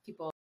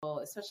people,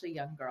 especially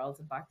young girls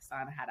in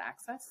Pakistan, had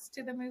access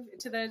to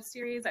the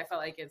series. I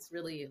felt like it's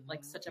really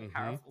like such a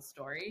powerful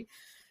story.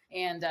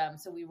 And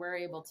so we were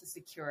able to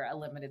secure a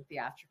limited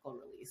theatrical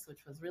release,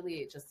 which was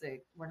really just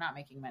we're not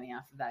making money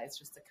off of that. It's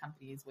just the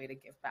company's way to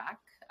give back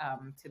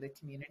to the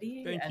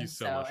community. Thank you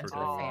so much and for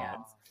to the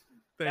fans.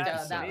 Thank you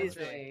so that much. was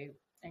really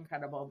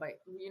incredible. But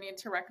you need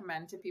to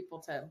recommend to people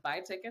to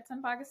buy tickets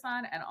in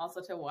Pakistan and also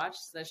to watch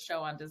the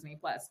show on Disney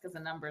Plus, because the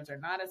numbers are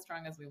not as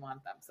strong as we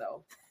want them.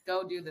 So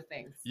go do the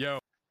things. Yo.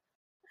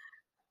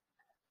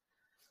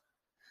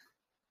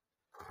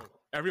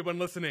 Everyone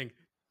listening,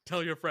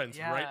 tell your friends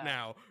right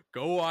now.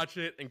 Go watch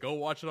it, and go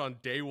watch it on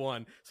day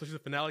one. So there's a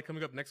finale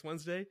coming up next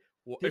Wednesday.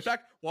 Well, in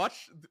fact,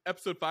 watch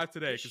episode 5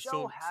 today, because it's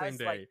still the same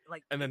day.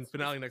 And then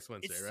finale next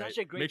Wednesday, right? Such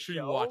a great Make sure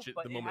you watch it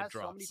the moment it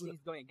drops. So many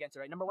things going against it,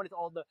 right? Number one, it's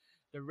all the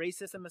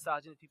racist and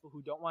misogynist people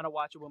who don't want to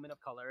watch a woman of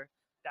color.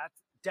 That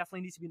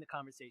definitely needs to be in the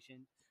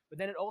conversation. But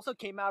then it also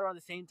came out around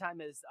the same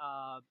time as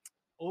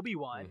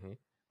Obi-Wan.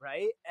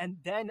 Right, and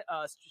then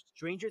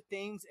Stranger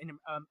Things and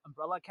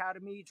Umbrella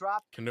Academy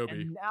dropped. Kenobi.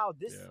 And now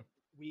this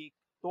week,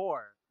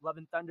 Thor: Love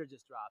and Thunder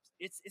just drops.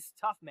 It's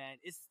tough, man.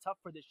 It's tough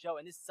for the show,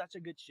 and it's such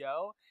a good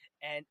show.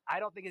 And I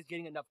don't think it's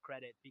getting enough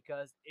credit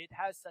because it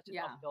has such an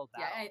uphill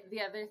battle. Yeah,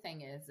 the other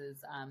thing is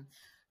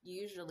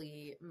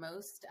usually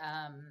most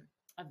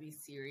of these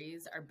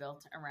series are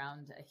built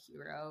around a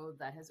hero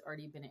that has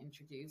already been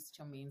introduced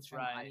to a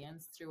mainstream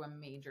audience through a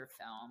major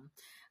film.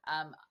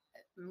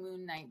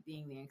 Moon Knight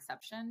being the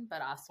exception,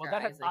 but Oscar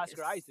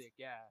Isaac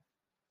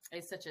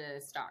is such a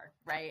star,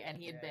 right? And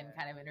he had been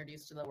kind of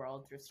introduced to the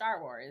world through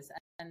Star Wars,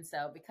 and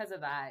so because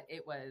of that,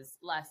 it was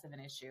less of an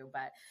issue.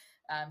 But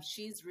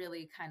she's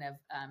really kind of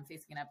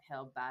facing an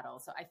uphill battle.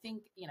 So I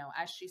think, you know,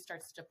 as she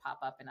starts to pop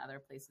up in other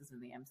places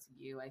in the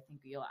MCU, I think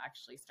you'll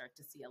actually start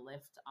to see a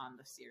lift on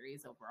the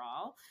series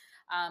overall.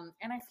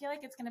 And I feel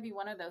like it's going to be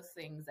one of those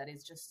things that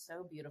is just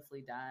so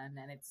beautifully done,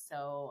 and it's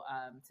so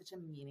such a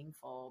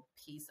meaningful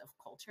piece of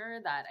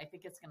culture that I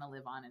think it's going to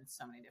live on in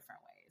so many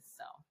different ways.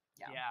 So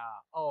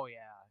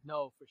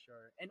no, for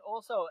sure. And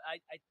also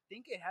I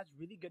think it has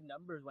really good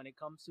numbers when it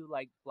comes to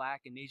like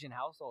Black and Asian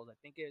households. I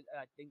think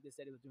they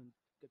said it was doing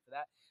good for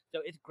that.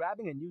 So it's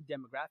grabbing a new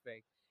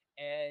demographic.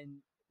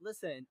 And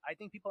listen, I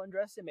think people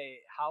underestimate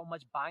how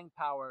much buying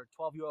power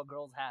 12-year-old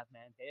girls have,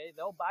 man.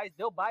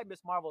 They'll buy Miss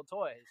Marvel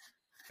toys.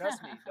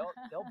 Trust me,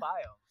 they'll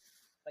buy them.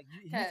 Like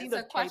you see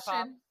the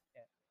K-pop.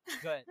 Yeah.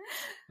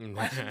 Good.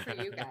 Question for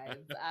you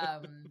guys.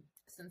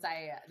 since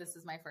this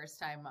is my first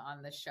time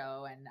on the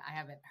show and I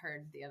haven't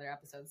heard the other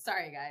episodes.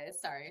 Sorry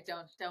guys, sorry.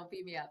 Don't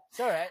beat me up. It's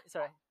all right. It's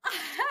all right.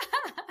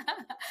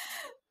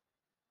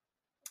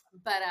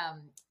 But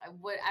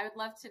what I would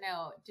love to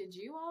know, did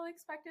you all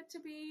expect it to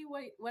be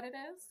what it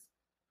is?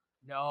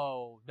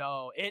 No,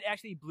 it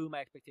actually blew my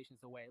expectations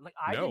away. Like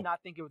I did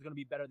not think it was going to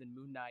be better than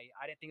Moon Knight.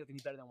 I didn't think it was going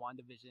to be better than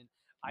WandaVision.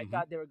 I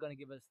thought they were going to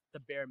give us the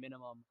bare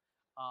minimum.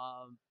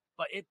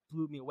 But it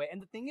blew me away.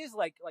 And the thing is,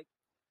 like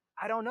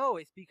I don't know.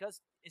 It's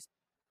because it's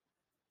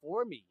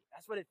for me.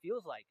 That's what it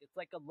feels like. It's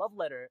like a love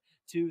letter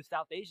to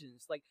South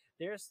Asians. Like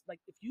there's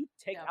like if you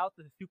take out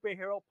the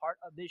superhero part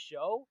of this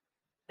show,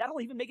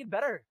 that'll even make it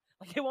better.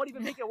 Like it won't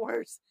even make it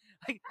worse.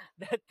 Like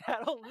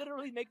that'll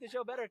literally make the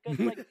show better because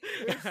like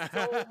there's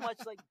so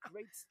much like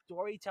great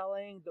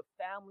storytelling, the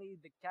family,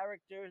 the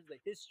characters, the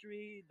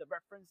history, the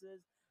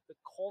references, the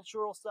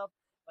cultural stuff.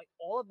 Like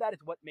all of that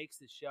is what makes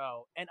the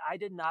show. And I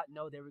did not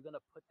know they were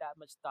gonna put that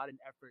much thought and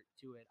effort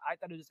to it. I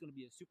thought it was gonna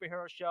be a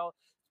superhero show,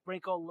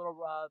 sprinkle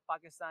little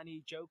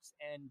Pakistani jokes,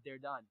 and they're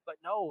done. But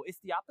no, it's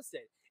the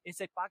opposite.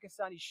 It's a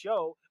Pakistani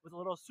show with a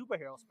little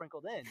superhero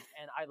sprinkled in,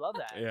 and I love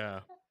that.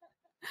 Yeah.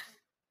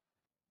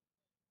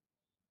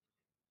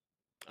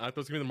 I thought it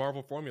was gonna be the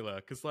Marvel formula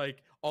because,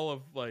 like, all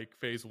of like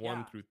Phase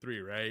 1 through 3,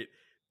 right?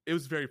 It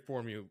was very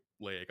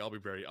formulaic. I'll be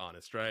very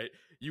honest, right?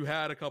 You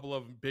had a couple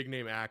of big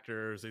name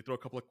actors. They throw a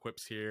couple of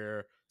quips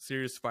here,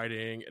 serious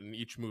fighting in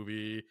each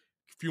movie, a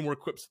few more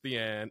quips at the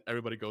end.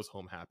 Everybody goes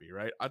home happy,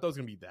 right? I thought it was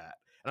gonna be that,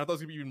 and I thought it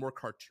was gonna be even more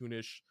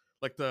cartoonish,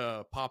 like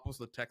the pop-ups,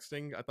 the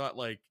texting. I thought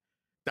like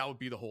that would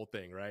be the whole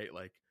thing, right?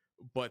 Like,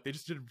 but they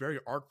just did it very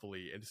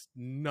artfully, and it's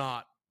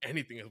not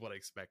anything as what I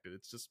expected.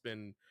 It's just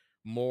been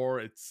more.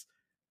 It's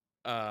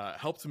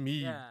helped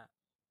me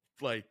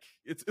like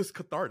it's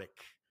cathartic,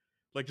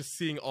 like just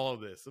seeing all of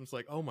this. I'm just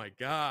like, oh my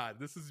god,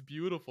 this is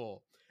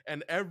beautiful.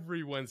 And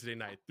every Wednesday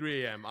night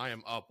 3 a.m. I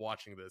am up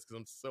watching this because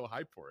I'm so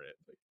hyped for it.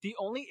 Like, the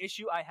only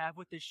issue I have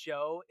with this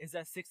show is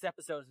that 6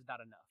 episodes is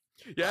not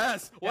enough.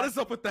 Yes, what is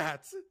up with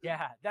that?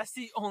 Yeah, that's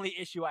the only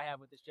issue I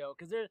have with the show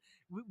because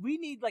we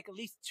need like at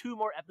least 2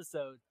 more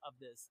episodes of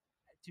this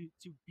to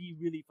be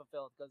really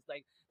fulfilled because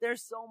like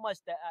there's so much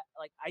that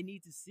I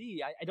need to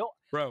see. I don't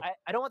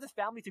want this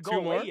family to go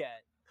away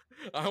yet.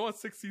 I want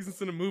 6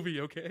 seasons in a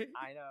movie, okay?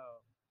 I know.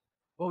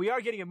 Well, we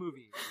are getting a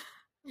movie.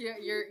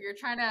 You're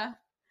trying to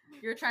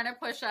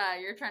push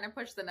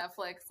the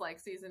Netflix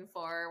like season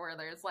 4 where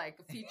there's like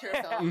feature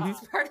films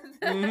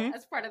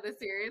as part of the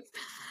series.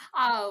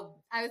 I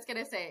was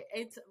gonna say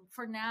it's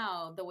for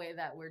now the way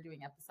that we're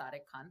doing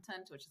episodic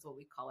content, which is what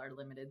we call our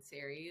limited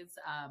series,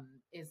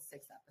 is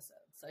 6 episodes.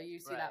 So you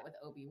see that with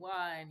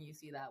Obi-Wan, you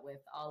see that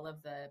with all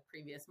of the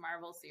previous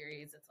Marvel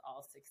series. It's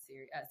all 6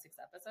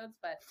 episodes,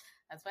 but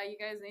that's why you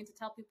guys need to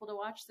tell people to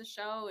watch the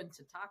show and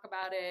to talk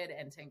about it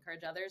and to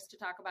encourage others to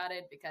talk about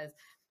it because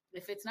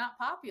if it's not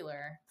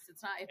popular,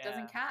 it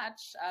doesn't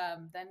catch,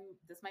 then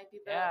this might be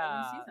the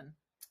only season.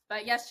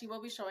 But yes, she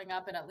will be showing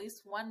up in at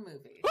least one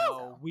movie.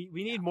 So we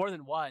need more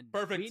than one.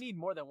 Perfect. We need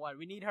more than one.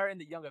 We need her in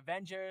the Young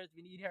Avengers.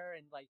 We need her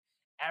in like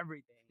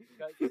everything.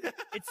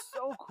 It's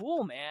so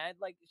cool, man.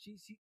 Like she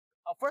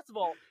first of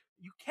all,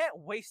 you can't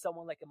waste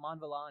someone like Iman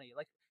Vellani.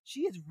 Like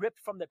she is ripped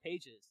from the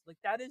pages. Like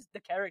that is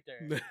the character.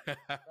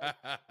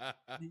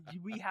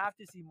 We have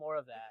to see more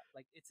of that.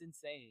 Like it's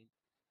insane.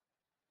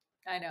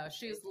 I know.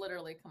 She's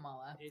literally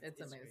Kamala.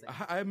 It's amazing.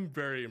 I'm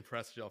very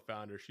impressed y'all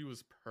found her. She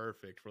was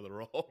perfect for the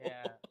role.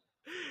 Yeah.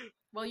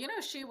 Well,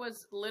 she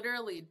was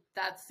literally,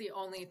 that's the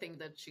only thing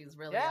that she's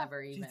really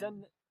ever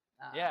even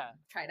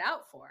tried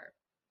out for.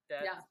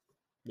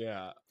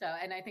 Yeah. So,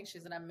 and I think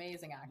she's an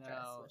amazing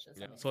actress, which is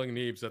amazing. Telling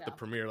Neebs at the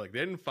premiere, like,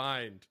 they didn't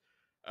find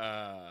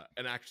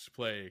an actress to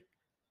play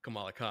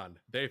Kamala Khan.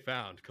 They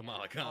found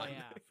Kamala Khan. Oh,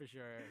 yeah, for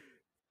sure.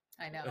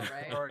 I know,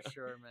 right? For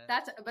sure, man.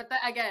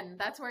 Again,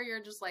 that's where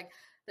you're just like,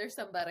 there's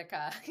some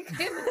baraka in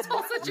this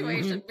whole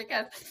situation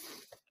because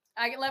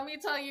let me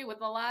tell you,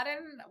 with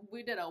Aladdin,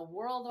 we did a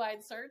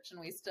worldwide search and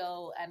we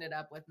still ended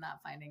up with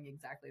not finding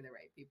exactly the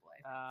right people.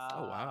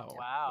 Oh, wow.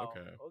 Wow.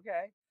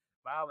 Okay.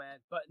 Wow, man.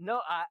 But no,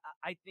 I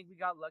think we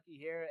got lucky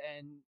here.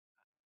 And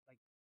like,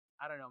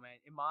 I don't know, man.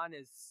 Iman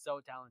is so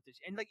talented.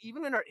 And like,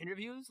 even in our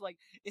interviews, like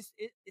it's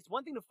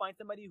one thing to find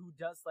somebody who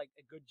does like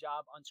a good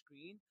job on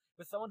screen,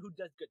 but someone who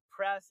does good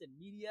press and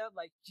media,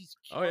 like she's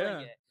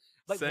killing it.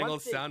 Like saying all the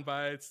sound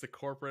bites, the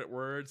corporate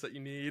words that you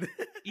need.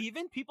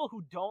 Even people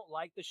who don't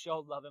like the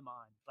show love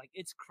Iman. Like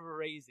it's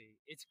crazy.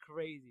 It's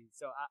crazy.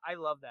 So I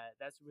love that.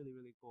 That's really,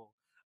 really cool.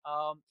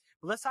 But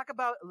let's talk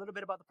about a little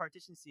bit about the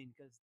partition scene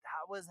because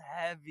that was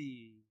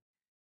heavy.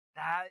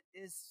 That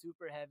is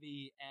super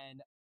heavy,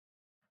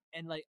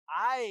 and like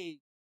I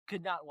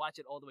could not watch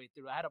it all the way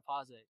through. I had to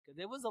pause it because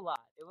it was a lot.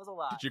 It was a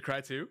lot. Did you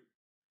cry too?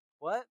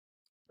 What?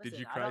 Did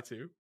you cry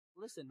too?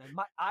 Listen, man,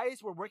 my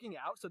eyes were working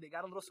out, so they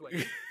got a little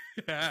sweaty.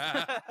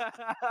 But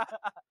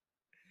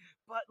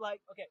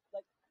like, okay,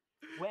 like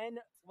when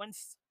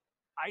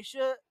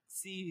Aisha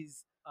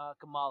sees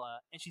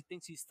Kamala and she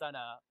thinks he's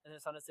Sana, and then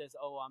Sana says,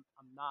 "Oh, I'm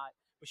not,"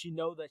 but she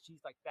knows that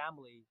she's like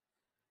family.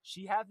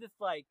 She has this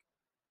like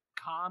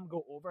calm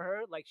go over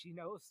her, like she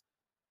knows.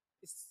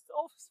 It's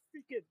so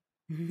freaking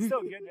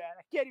so good, man.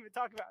 I can't even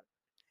talk about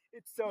it.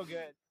 It's so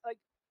good. Like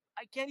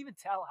I can't even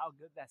tell how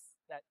good that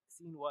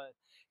scene was.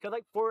 Because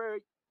like for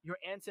your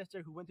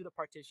ancestor who went through the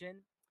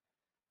partition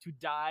to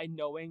die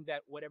knowing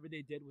that whatever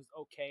they did was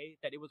okay,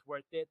 that it was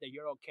worth it, that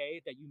you're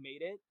okay, that you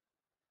made it,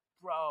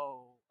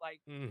 bro.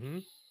 Like,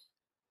 can't.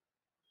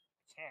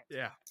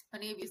 Yeah.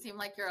 Honey, you seem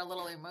like you're a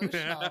little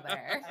emotional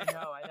there. I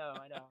know.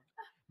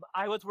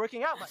 I was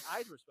working out. My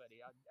eyes were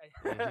sweaty.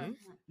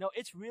 No,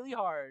 it's really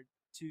hard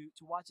to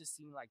watch a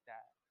scene like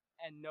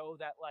that and know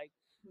that like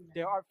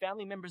there are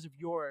family members of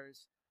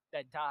yours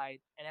that died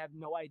and have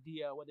no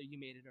idea whether you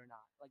made it or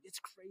not. Like it's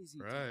crazy.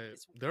 Right.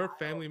 It's there are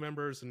family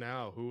members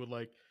now who would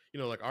like,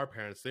 like our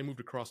parents, they moved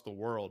across the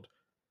world,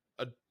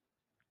 a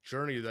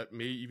journey that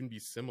may even be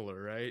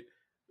similar, right?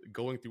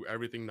 Going through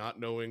everything, not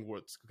knowing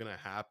what's going to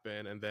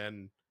happen. And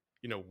then,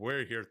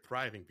 we're here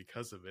thriving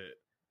because of it.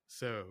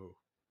 So,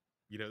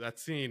 that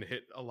scene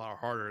hit a lot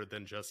harder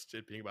than just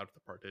it being about the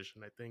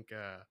partition. I think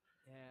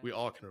we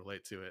all can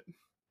relate to it.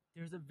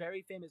 There's a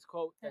very famous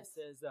quote that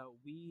says,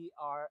 "We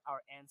are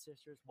our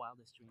ancestors'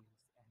 wildest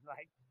dreams," and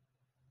like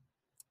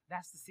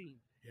that's the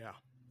scene. Yeah,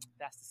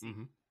 that's the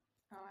scene.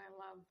 Oh, I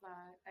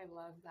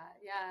love that.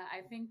 Yeah,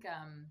 I think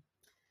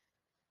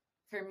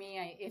for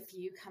me, if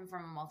you come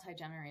from a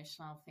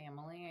multi-generational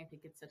family, I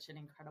think it's such an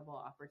incredible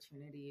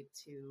opportunity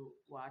to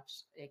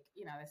watch. Like,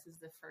 this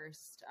is the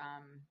first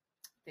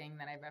thing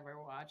that I've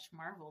ever watched,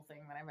 Marvel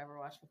thing that I've ever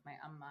watched with my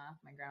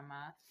my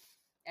grandma.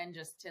 And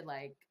just to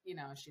like,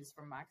 she's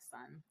from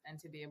Pakistan, and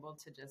to be able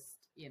to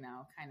just,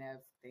 kind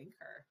of thank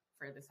her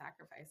for the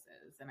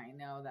sacrifices. And I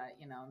know that,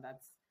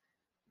 that's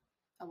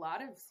a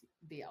lot of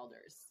the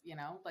elders,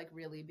 like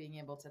really being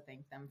able to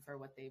thank them for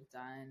what they've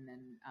done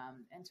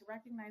and to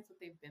recognize what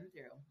they've been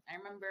through. I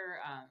remember,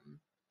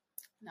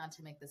 not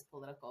to make this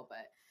political,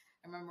 but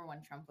I remember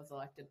when Trump was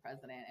elected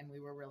president and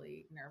we were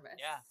really nervous.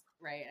 Yeah.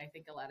 Right. I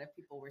think a lot of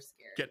people were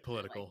scared. Get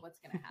political. Like, what's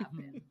going to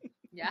happen?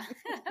 Yeah.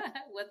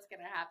 What's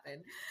going to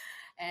happen?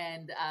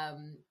 And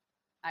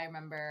I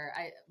remember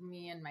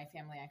me and my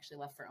family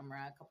actually left for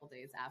Umrah a couple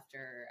days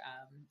after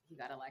he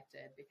got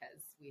elected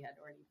because we had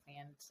already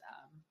planned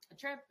a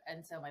trip.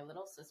 And so my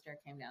little sister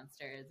came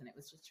downstairs and it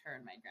was just her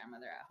and my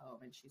grandmother at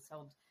home. And she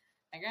told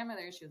my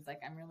grandmother, she was like,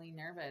 I'm really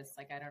nervous.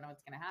 Like, I don't know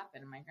what's going to happen.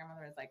 And my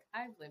grandmother was like,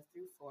 I've lived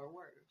through four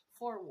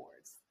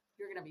wars.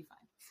 You're going to be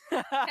fine.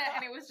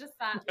 And it was just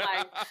that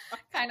like,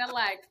 kind of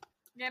like,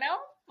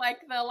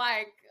 like the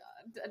like,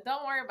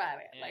 don't worry about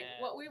it. Yeah. Like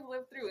what we've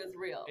lived through is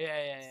real.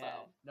 Yeah.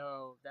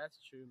 No, that's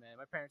true, man.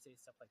 My parents say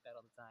stuff like that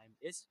all the time.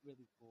 It's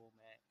really cool,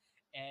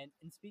 man.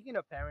 And speaking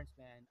of parents,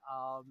 man,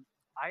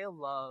 I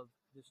love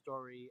the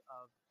story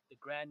of the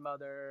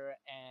grandmother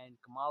and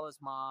Kamala's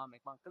mom,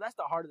 because that's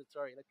the heart of the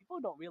story. Like people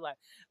don't realize,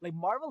 like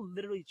Marvel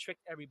literally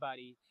tricked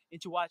everybody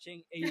into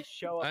watching a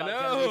show about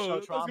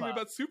generational trauma.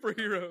 About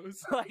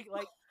superheroes. like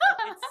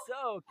it's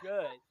so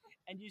good,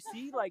 and you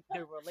see like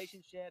their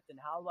relationship and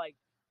how like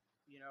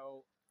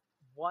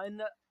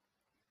one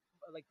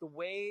like the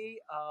way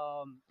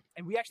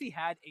and we actually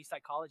had a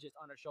psychologist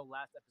on our show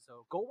last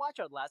episode. Go watch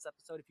our last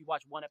episode if you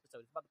watch one episode.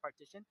 It's about the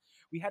partition.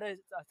 We had a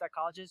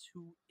psychologist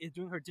who is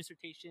doing her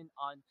dissertation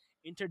on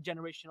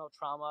intergenerational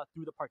trauma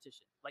through the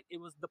partition. Like it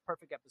was the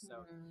perfect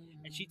episode.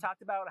 And she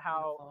talked about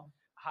how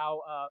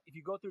if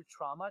you go through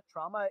trauma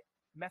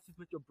messes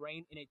with your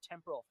brain in a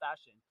temporal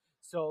fashion.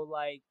 So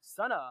like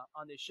Sana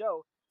on this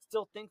show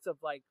still thinks of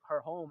like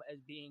her home as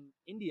being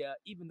India,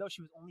 even though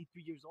she was only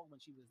 3 years old when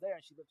she was there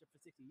and she lived there for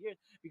 60 years,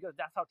 because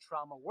that's how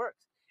trauma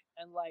works.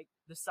 And like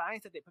the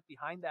science that they put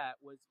behind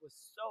that was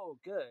so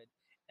good.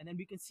 And then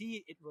we can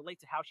see it relate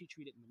to how she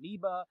treated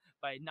Muniba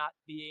by not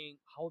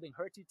holding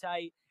her too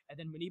tight, and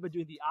then Muniba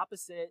doing the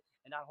opposite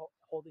and not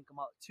holding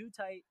Kamala too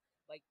tight.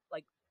 Like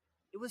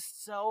it was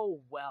so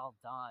well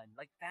done.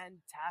 Like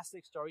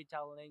fantastic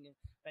storytelling and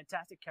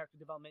fantastic character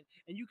development.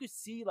 And you could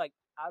see like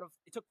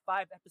it took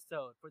 5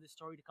 episodes for this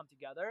story to come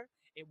together.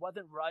 It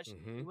wasn't rushed.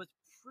 It was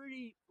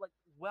pretty like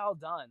well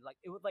done. Like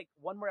it was like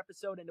one more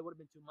episode and it would have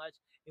been too much.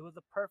 It was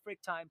the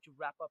perfect time to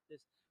wrap up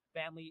this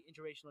family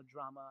intergenerational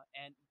drama.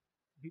 And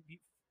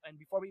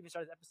before we even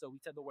started this episode, we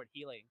said the word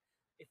healing.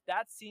 If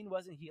that scene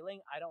wasn't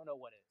healing, I don't know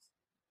what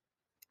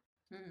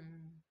is.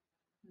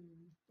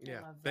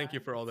 Yeah. Thank you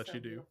for all that you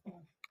do.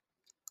 Beautiful.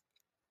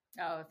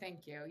 Oh,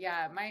 thank you.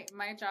 Yeah,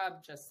 my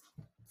job, just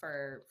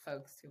for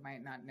folks who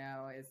might not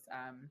know, is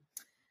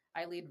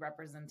I lead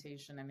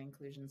representation and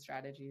inclusion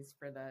strategies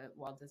for the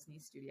Walt Disney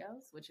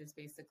Studios, which is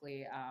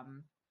basically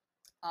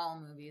all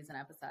movies and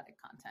episodic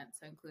content,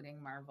 so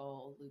including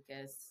Marvel,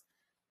 Lucas,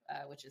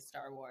 which is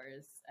Star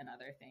Wars and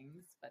other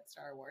things, but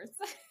Star Wars.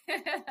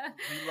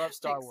 We love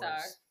Star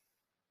Wars.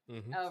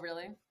 Oh,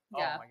 really?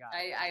 Yeah. Oh my God.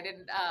 I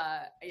didn't.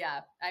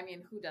 Yeah. I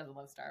mean, who doesn't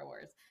love Star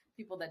Wars?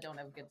 People that don't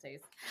have good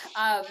taste.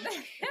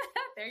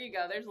 There you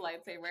go. There's a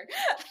lightsaber.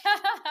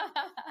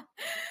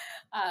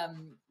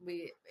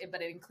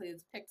 But it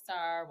includes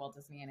Pixar, Walt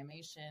Disney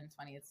Animation,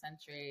 20th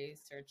Century,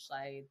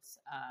 Searchlight,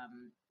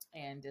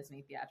 and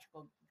Disney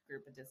Theatrical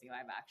group at Disney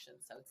Live Action.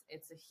 So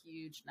it's a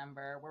huge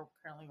number. We're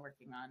currently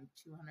working on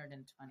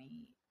 220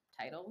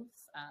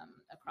 titles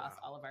across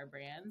all of our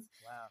brands,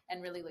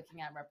 and really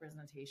looking at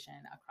representation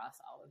across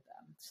all of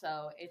them.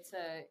 So it's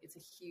a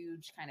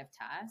huge kind of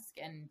task.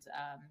 And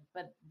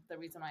but the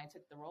reason why I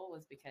took the role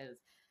was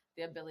because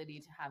the ability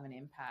to have an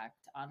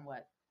impact on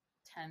what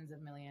tens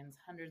of millions,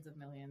 hundreds of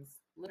millions,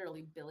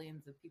 literally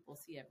billions of people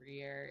see every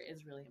year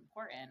is really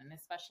important. And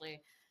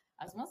especially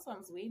as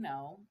Muslims, we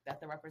know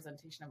that the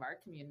representation of our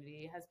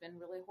community has been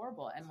really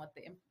horrible, and what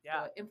the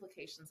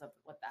implications of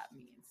what that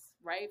means,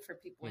 right? For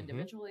people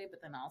individually, but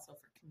then also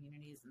for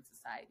communities and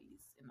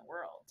societies in the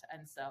world.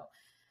 And so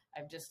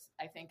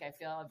I think I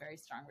feel a very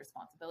strong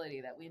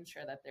responsibility that we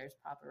ensure that there's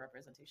proper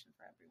representation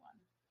for everyone.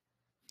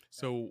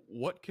 So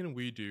what can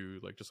we do,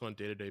 like just on a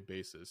day-to-day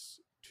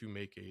basis, to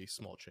make a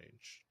small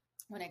change?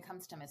 When it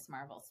comes to Miss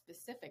Marvel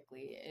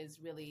specifically, is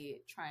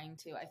really trying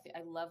to,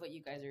 I love what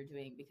you guys are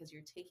doing, because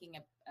you're taking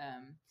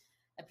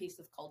a piece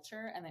of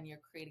culture and then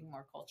you're creating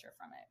more culture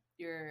from it.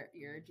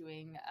 You're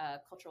doing a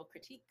cultural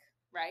critique,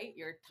 right?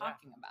 You're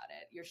talking about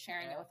it. You're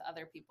sharing it with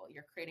other people.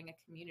 You're creating a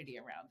community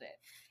around it.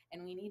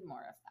 And we need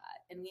more of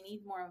that. And we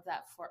need more of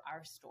that for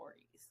our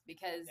stories,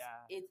 because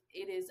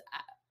it is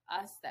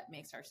us that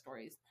makes our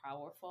stories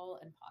powerful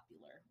and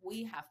popular.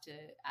 We have to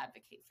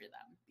advocate for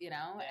them, you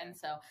know? And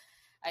so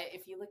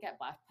if you look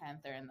at Black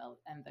Panther and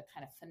the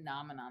kind of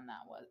phenomenon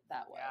that was,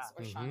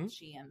 or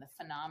Shang-Chi and the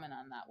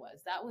phenomenon that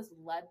was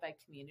led by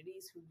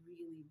communities who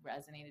really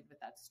resonated with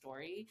that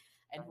story,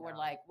 and who were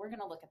like, we're going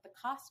to look at the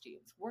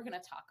costumes, we're going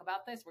to talk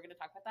about this, we're going to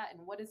talk about that,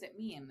 and what does it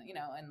mean, you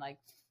know, and like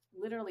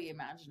literally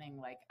imagining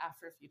like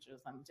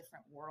Afrofuturism,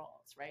 different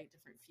worlds, right,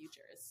 different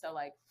futures. So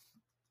like,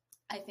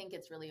 I think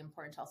it's really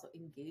important to also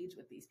engage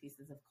with these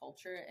pieces of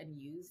culture and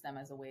use them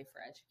as a way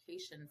for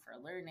education, for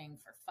learning,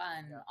 for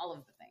fun, all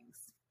of the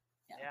things.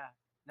 Yeah.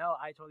 No,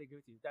 I totally agree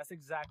with you. That's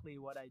exactly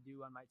what I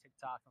do on my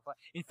TikTok.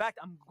 In fact,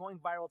 I'm going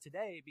viral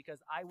today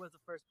because I was the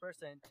first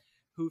person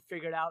who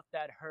figured out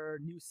that her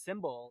new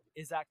symbol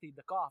is actually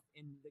the cough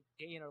in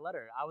her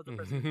letter. I was the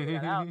person who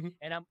figured that out.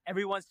 And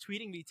everyone's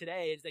tweeting me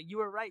today. It's like, you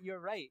were right,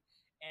 you're right.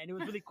 And it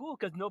was really cool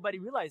because nobody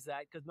realized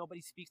that, because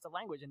nobody speaks the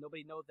language and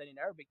nobody knows that in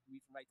Arabic, to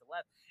read from right to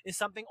left is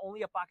something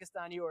only a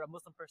Pakistani or a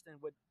Muslim person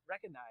would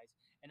recognize.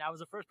 And I was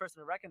the first person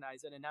to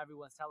recognize it, and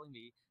everyone's telling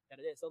me that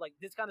it is. So like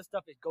this kind of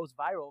stuff, it goes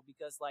viral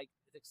because like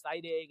it's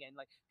exciting and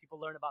like people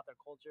learn about their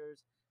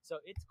cultures.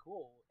 So it's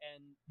cool.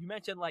 And you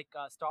mentioned like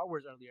Star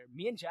Wars earlier.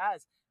 Me and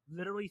Jazz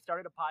literally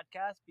started a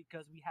podcast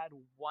because we had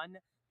one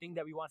thing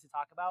that we wanted to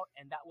talk about,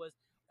 and that was,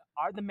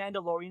 are the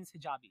Mandalorians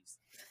hijabis?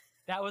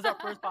 That was our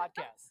first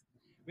podcast.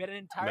 We had an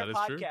entire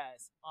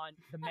podcast on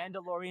the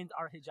Mandalorians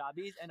are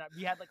hijabis, and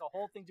we had like a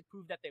whole thing to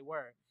prove that they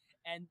were.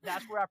 And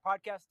that's where our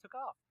podcast took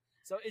off.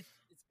 So it's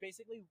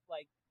basically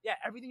like, yeah,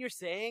 everything you're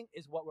saying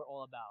is what we're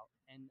all about.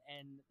 And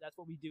that's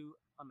what we do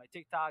on my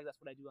TikTok.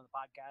 That's what I do on the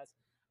podcast.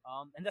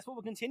 And that's what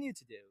we'll continue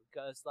to do,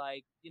 because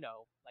like, you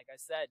know, like I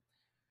said,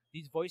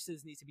 these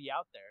voices need to be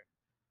out there.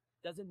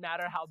 Doesn't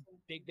matter how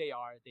big they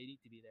are, they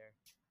need to be there.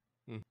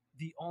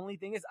 The only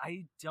thing is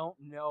I don't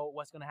know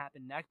what's going to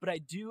happen next, but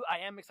I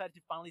am excited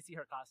to finally see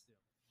her costume.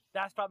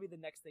 That's probably the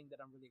next thing that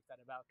I'm really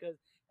excited about, because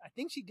I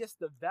think she gets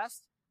the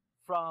vest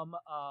from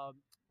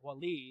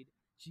Waleed.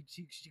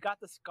 She got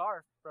the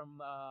scarf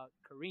from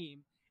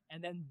Kareem,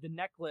 and then the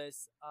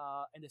necklace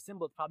and the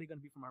symbol is probably going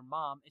to be from her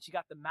mom, and she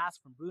got the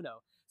mask from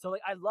Bruno. So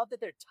like, I love that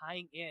they're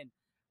tying in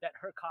that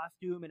her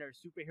costume and her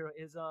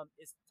superheroism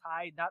is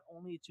tied not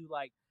only to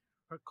like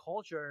her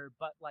culture,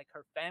 but like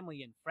her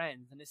family and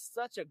friends. And it's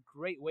such a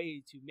great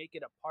way to make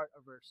it a part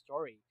of her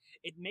story.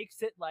 It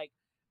makes it like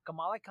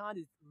Kamala Khan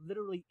is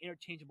literally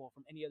interchangeable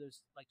from any other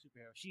like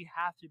superhero. She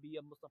has to be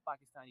a Muslim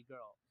Pakistani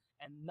girl,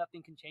 and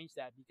nothing can change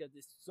that because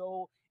it's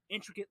so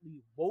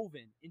intricately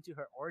woven into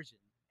her origin.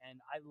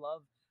 And I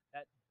love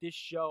that this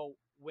show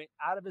went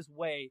out of its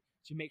way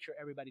to make sure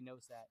everybody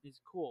knows that. It's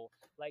cool.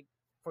 Like,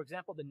 for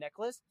example, the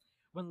necklace.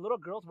 When little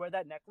girls wear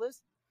that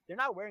necklace, they're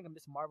not wearing a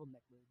Miss Marvel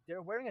necklace.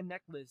 They're wearing a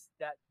necklace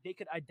that they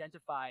could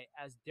identify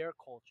as their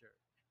culture,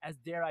 as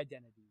their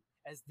identity,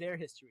 as their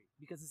history,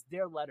 because it's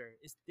their letter.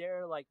 It's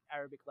their like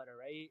Arabic letter,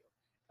 right?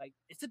 Like,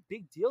 it's a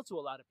big deal to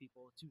a lot of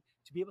people to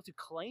be able to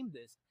claim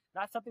this.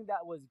 Not something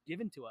that was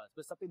given to us,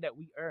 but something that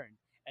we earned.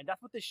 And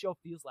that's what this show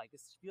feels like.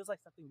 It feels like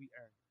something we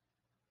earned.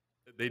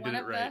 They did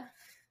it right.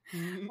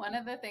 One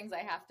of the things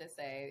I have to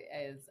say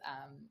is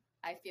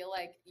I feel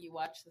like you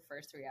watch the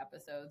first 3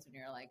 episodes and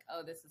you're like,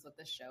 oh, this is what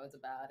this show is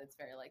about. It's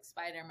very like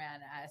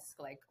Spider-Man-esque,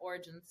 like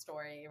origin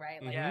story,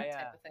 right? Like that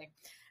type of thing.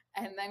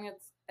 And then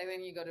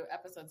you go to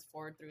episodes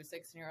 4 through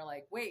 6 and you're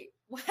like, wait,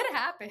 what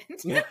happened?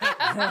 Yes,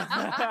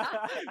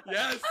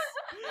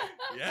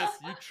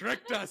 you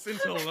tricked us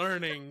into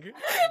learning.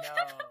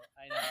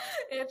 I know.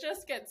 It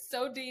just gets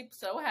so deep,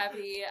 so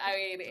heavy. I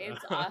mean,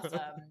 it's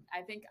awesome.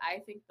 I think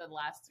the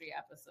last 3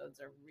 episodes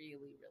are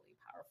really, really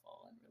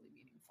powerful and really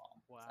meaningful.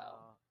 Wow.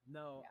 So,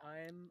 no,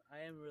 yeah. I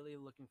am really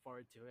looking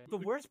forward to it.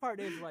 The worst part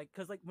is like,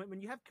 cause like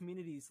when you have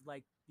communities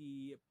like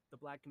the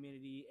Black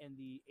community and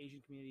the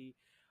Asian community,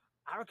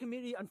 our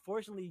community,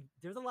 unfortunately,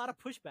 there's a lot of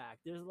pushback.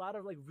 There's a lot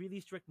of like really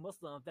strict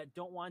Muslims that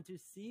don't want to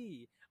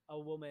see a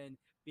woman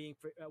being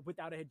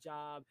without a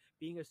hijab,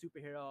 being a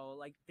superhero.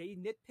 Like they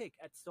nitpick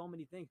at so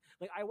many things.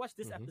 Like I watched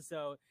this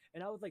episode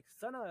and I was like,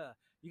 Sana,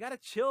 you gotta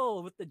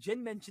chill with the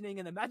jinn mentioning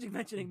and the magic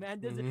mentioning, man.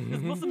 There's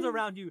Muslims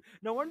around you.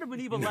 No wonder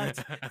Muniba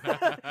left.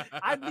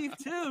 I'd leave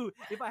too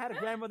if I had a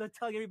grandmother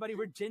telling everybody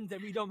we're jinns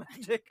and we don't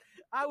magic.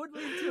 I would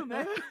leave too,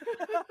 man.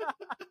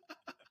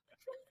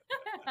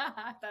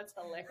 That's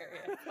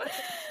hilarious.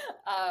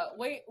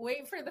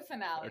 Wait for the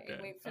finale. Okay.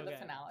 Wait for the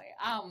finale.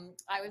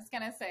 I was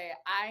gonna say,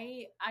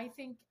 I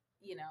think,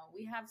 you know,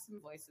 we have some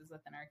voices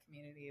within our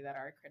community that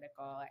are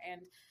critical,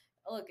 and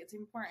look, it's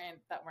important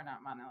that we're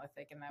not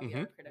monolithic and that we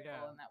are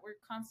critical and that we're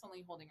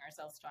constantly holding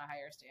ourselves to a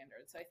higher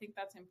standard. So I think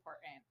that's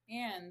important.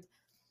 And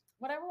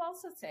what I will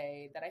also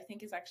say that I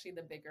think is actually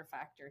the bigger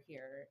factor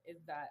here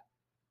is that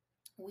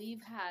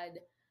we've had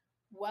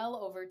well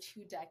over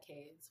 2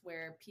 decades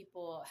where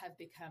people have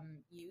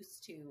become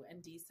used to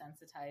and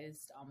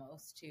desensitized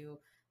almost to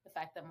the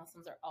fact that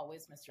Muslims are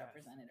always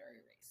misrepresented or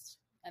erased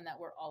and that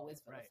we're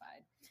always vilified.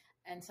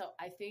 Right. And so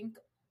I think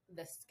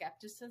the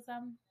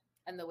skepticism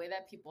and the way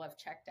that people have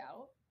checked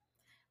out,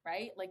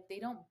 right? Like they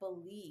don't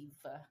believe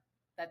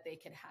that they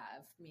could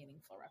have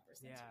meaningful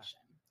representation.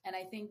 Yeah. And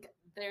I think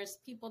there's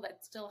people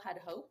that still had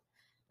hope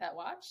that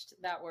watched,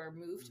 that were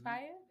moved by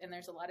it. And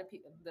there's a lot of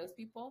people, those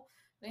people,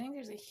 I think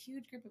there's a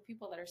huge group of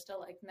people that are still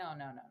like, no.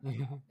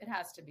 It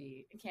has to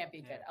be, it can't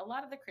be good. A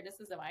lot of the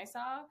criticism I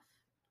saw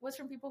was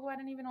from people who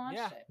hadn't even watched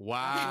it.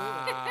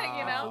 Wow.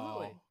 You know?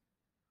 Absolutely.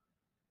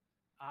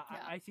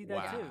 I see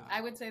that too. I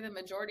would say the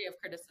majority of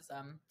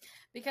criticism,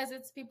 because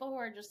it's people who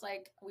are just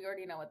like, we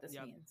already know what this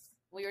means.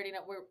 We already know,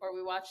 or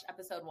we watched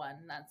episode 1,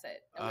 and that's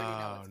it. We already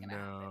know what's going to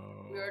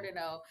happen. We already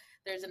know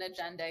there's an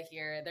agenda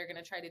here. They're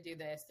going to try to do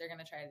this. They're going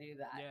to try to do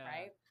that,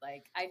 right?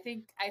 Like, I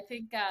think,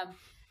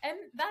 and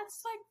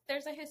that's like,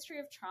 there's a history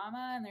of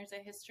trauma, and there's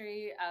a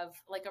history of,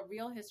 like, a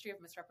real history of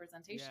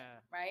misrepresentation,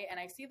 right? And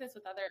I see this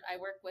with I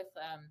work with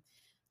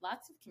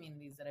lots of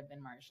communities that have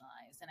been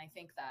marginalized. And I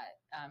think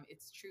that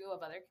it's true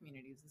of other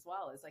communities as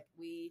well, is like,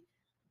 we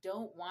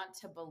don't want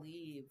to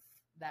believe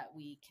that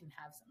we can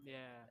have something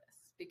like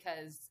this,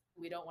 because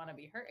we don't want to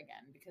be hurt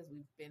again, because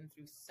we've been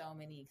through so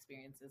many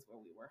experiences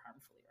where we were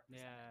harmfully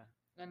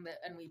represented.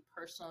 And we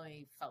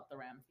personally felt the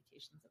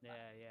ramifications of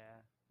that.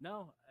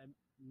 No, it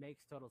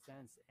makes total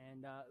sense.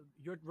 And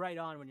you're right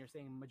on when you're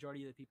saying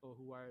majority of the people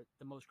who are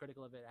the most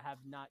critical of it have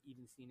not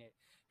even seen it.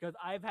 Because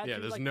I've had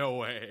there's no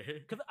way.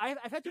 Because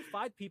I've had to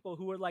fight people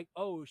who were like,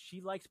 oh, she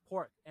likes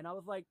pork. And I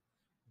was like,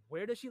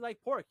 where does she like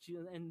pork?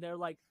 And they're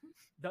like,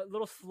 the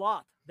little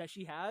sloth that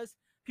she has,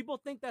 people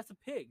think that's a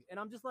pig. And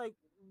I'm just like,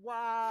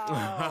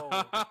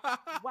 wow.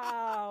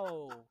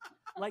 Wow.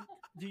 Like,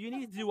 do you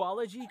need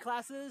zoology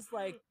classes?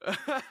 Like,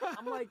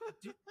 I'm like,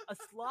 a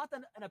sloth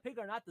and a pig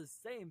are not the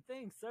same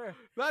thing, sir.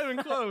 Not even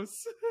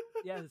close.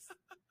 Yes.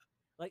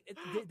 Like,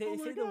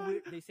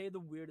 they say the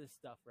weirdest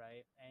stuff,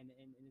 right? And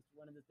it's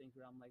one of the things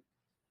where I'm like,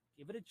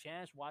 give it a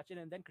chance, watch it,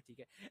 and then critique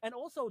it. And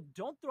also,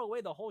 don't throw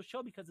away the whole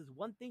show because it's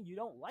one thing you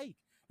don't like.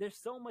 There's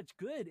so much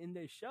good in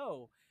this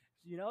show.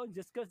 You know,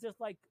 just because there's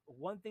like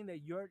one thing that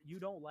you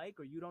don't like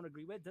or you don't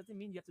agree with doesn't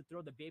mean you have to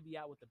throw the baby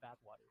out with the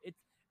bathwater. It's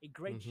a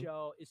great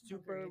show. It's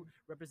super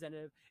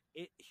representative.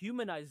 It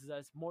humanizes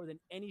us more than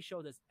any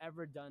show that's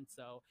ever done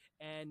so.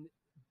 And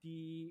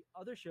the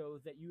other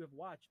shows that you have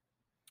watched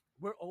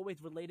were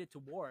always related to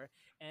war.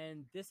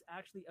 And this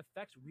actually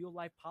affects real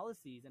life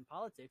policies and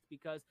politics,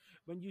 because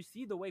when you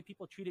see the way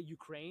people treated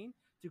Ukraine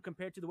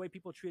compared to the way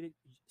people treated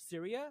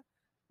Syria,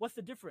 what's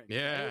the difference?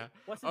 Yeah. Right?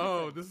 What's the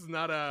difference? This is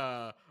not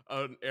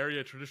an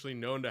area traditionally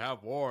known to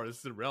have war. This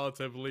is a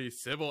relatively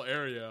civil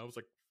area. I was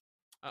like,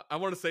 I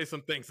want to say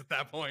some things at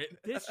that point.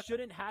 This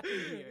shouldn't happen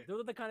here. Those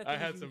are the kind of things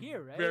I had you some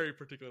hear, right? very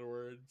particular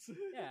words.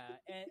 Yeah,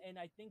 and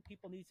I think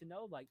people need to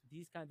know, like,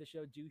 these kinds of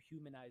shows do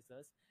humanize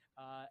us,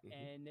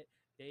 and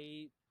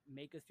they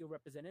make us feel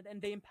represented,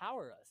 and they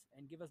empower us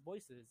and give us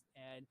voices.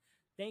 And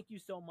thank you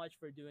so much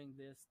for doing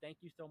this. Thank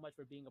you so much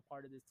for being a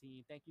part of this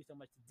team. Thank you so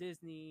much to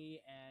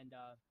Disney and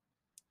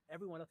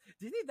everyone else.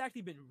 Disney's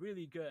actually been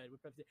really good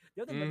with representation.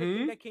 The other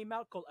thing that came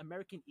out called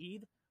American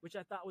Eid, which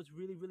I thought was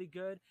really, really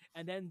good.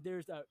 And then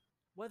there's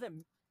what is it?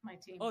 My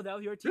team. Oh, that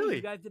was your team? Really?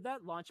 You guys did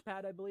that?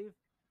 Launchpad, I believe.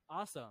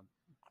 Awesome.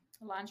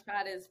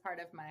 Launchpad is part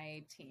of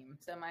my team.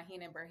 So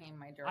Maheen Ibrahim,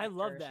 my director. I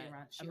love that.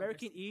 She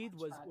American Eid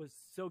Launchpad. was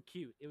so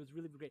cute. It was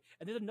really great.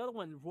 And there's another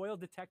one, Royal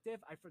Detective.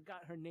 I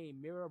forgot her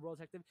name. Mira Royal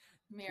Detective.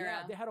 Mira.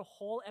 Yeah, they had a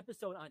whole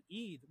episode on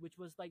Eid, which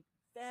was like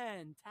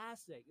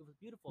fantastic. It was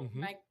beautiful.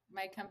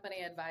 My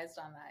company advised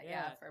on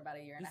that, for about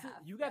a year and a half.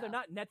 You guys are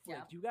not Netflix.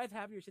 Yeah. You guys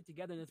have your shit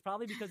together, and it's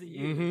probably because of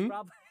you. It's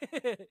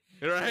probably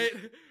Right?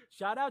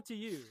 Shout out to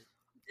you.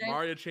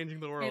 Mario changing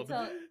the world.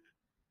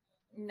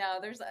 No,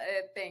 there's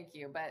thank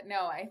you, but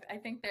no, I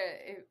think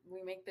that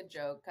we make the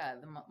joke,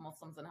 the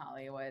Muslims in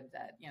Hollywood,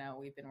 that, you know,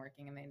 we've been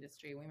working in the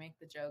industry. We make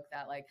the joke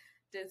that, like,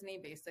 Disney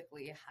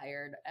basically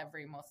hired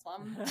every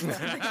Muslim in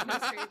the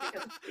industry,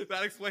 because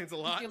that explains a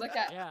lot. If you look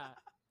at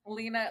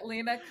Lena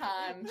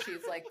Khan,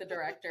 she's like the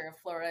director of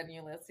Flora and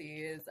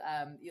Ulysses.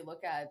 You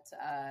look at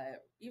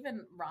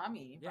even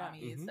Rami. Yeah. Rami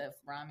Youssef,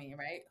 Rami,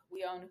 right?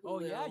 We own Hulu. Oh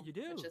yeah, you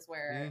do. Which is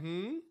where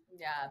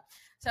yeah.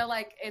 So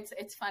like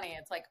it's funny.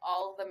 It's like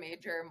all the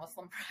major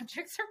Muslim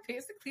projects are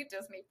basically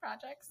Disney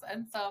projects.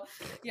 And so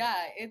yeah,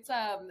 it's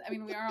I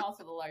mean, we are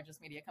also the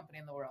largest media company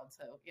in the world,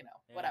 so you know,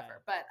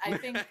 whatever. But I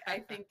think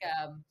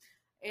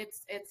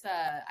it's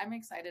I'm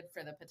excited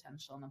for the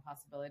potential and the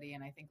possibility,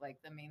 and I think like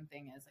the main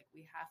thing is like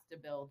we have to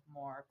build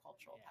more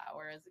cultural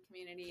power as a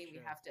community.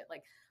 We have to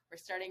like we're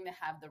starting to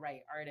have the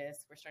right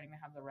artists, we're starting to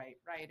have the right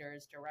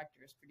writers,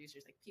 directors,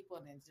 producers, like people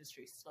in the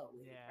industry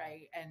slowly,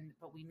 right?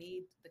 But we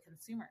need the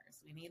consumers,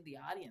 we need the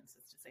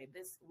audiences to say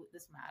this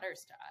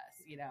matters to us,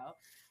 you know.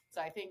 So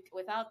I think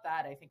without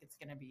that, I think it's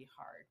going to be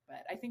hard.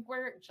 But I think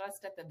we're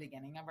just at the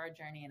beginning of our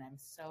journey, and I'm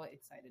so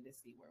excited to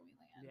see where we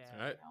land. Yeah.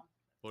 All right. You know?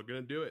 We're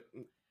going to do it.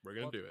 We're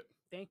going to do it.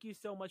 Thank you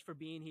so much for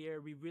being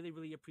here. We really,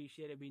 really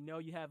appreciate it. We know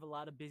you have a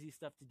lot of busy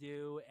stuff to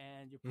do,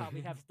 and you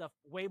probably have stuff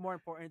way more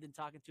important than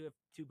talking to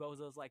two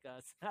bozos like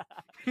us.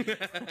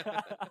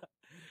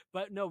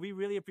 But no, we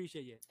really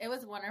appreciate you. It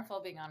was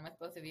wonderful being on with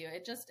both of you.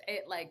 It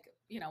like,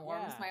 you know,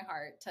 warms my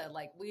heart to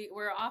like,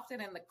 we're often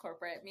in the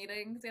corporate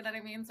meetings, you know what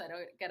I mean? So I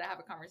don't get to have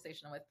a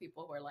conversation with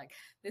people who are like,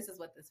 this is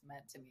what this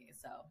meant to me.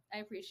 So I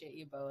appreciate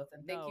you both.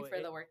 And thank you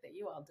for the work that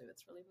you all do.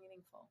 It's really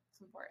meaningful. It's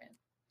important.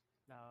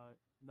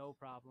 No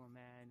problem,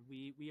 man.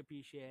 We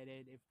appreciate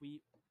it. If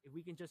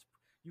we can just,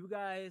 you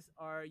guys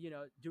are, you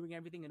know, doing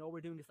everything, and all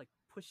we're doing is like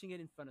pushing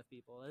it in front of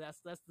people.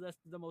 That's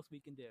the most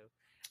we can do.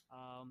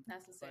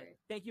 Necessary.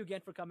 Thank you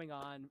again for coming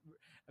on.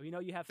 We know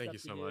you have stuff to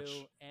do. Much.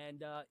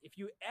 And if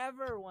you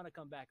ever want to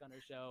come back on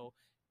our show,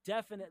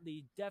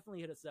 definitely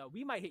hit us up.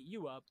 We might hit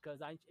you up because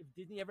if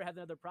Disney ever has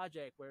another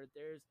project where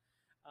there's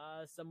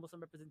some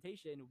Muslim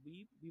representation,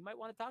 we might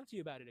want to talk to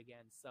you about it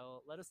again.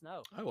 So let us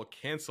know. I will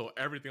cancel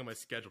everything on my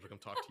schedule to come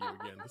talk to you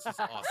again. This is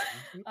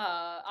awesome.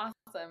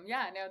 Awesome.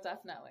 Yeah, no,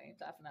 definitely.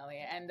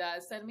 And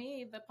send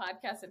me the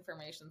podcast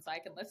information so I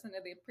can listen to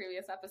the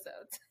previous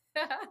episodes.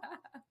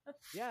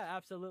 Yeah,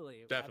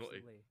 absolutely.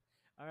 Definitely.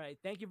 All right.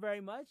 Thank you very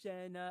much.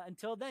 And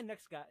until then,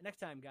 next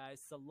time, guys,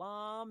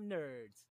 Salaam nerds.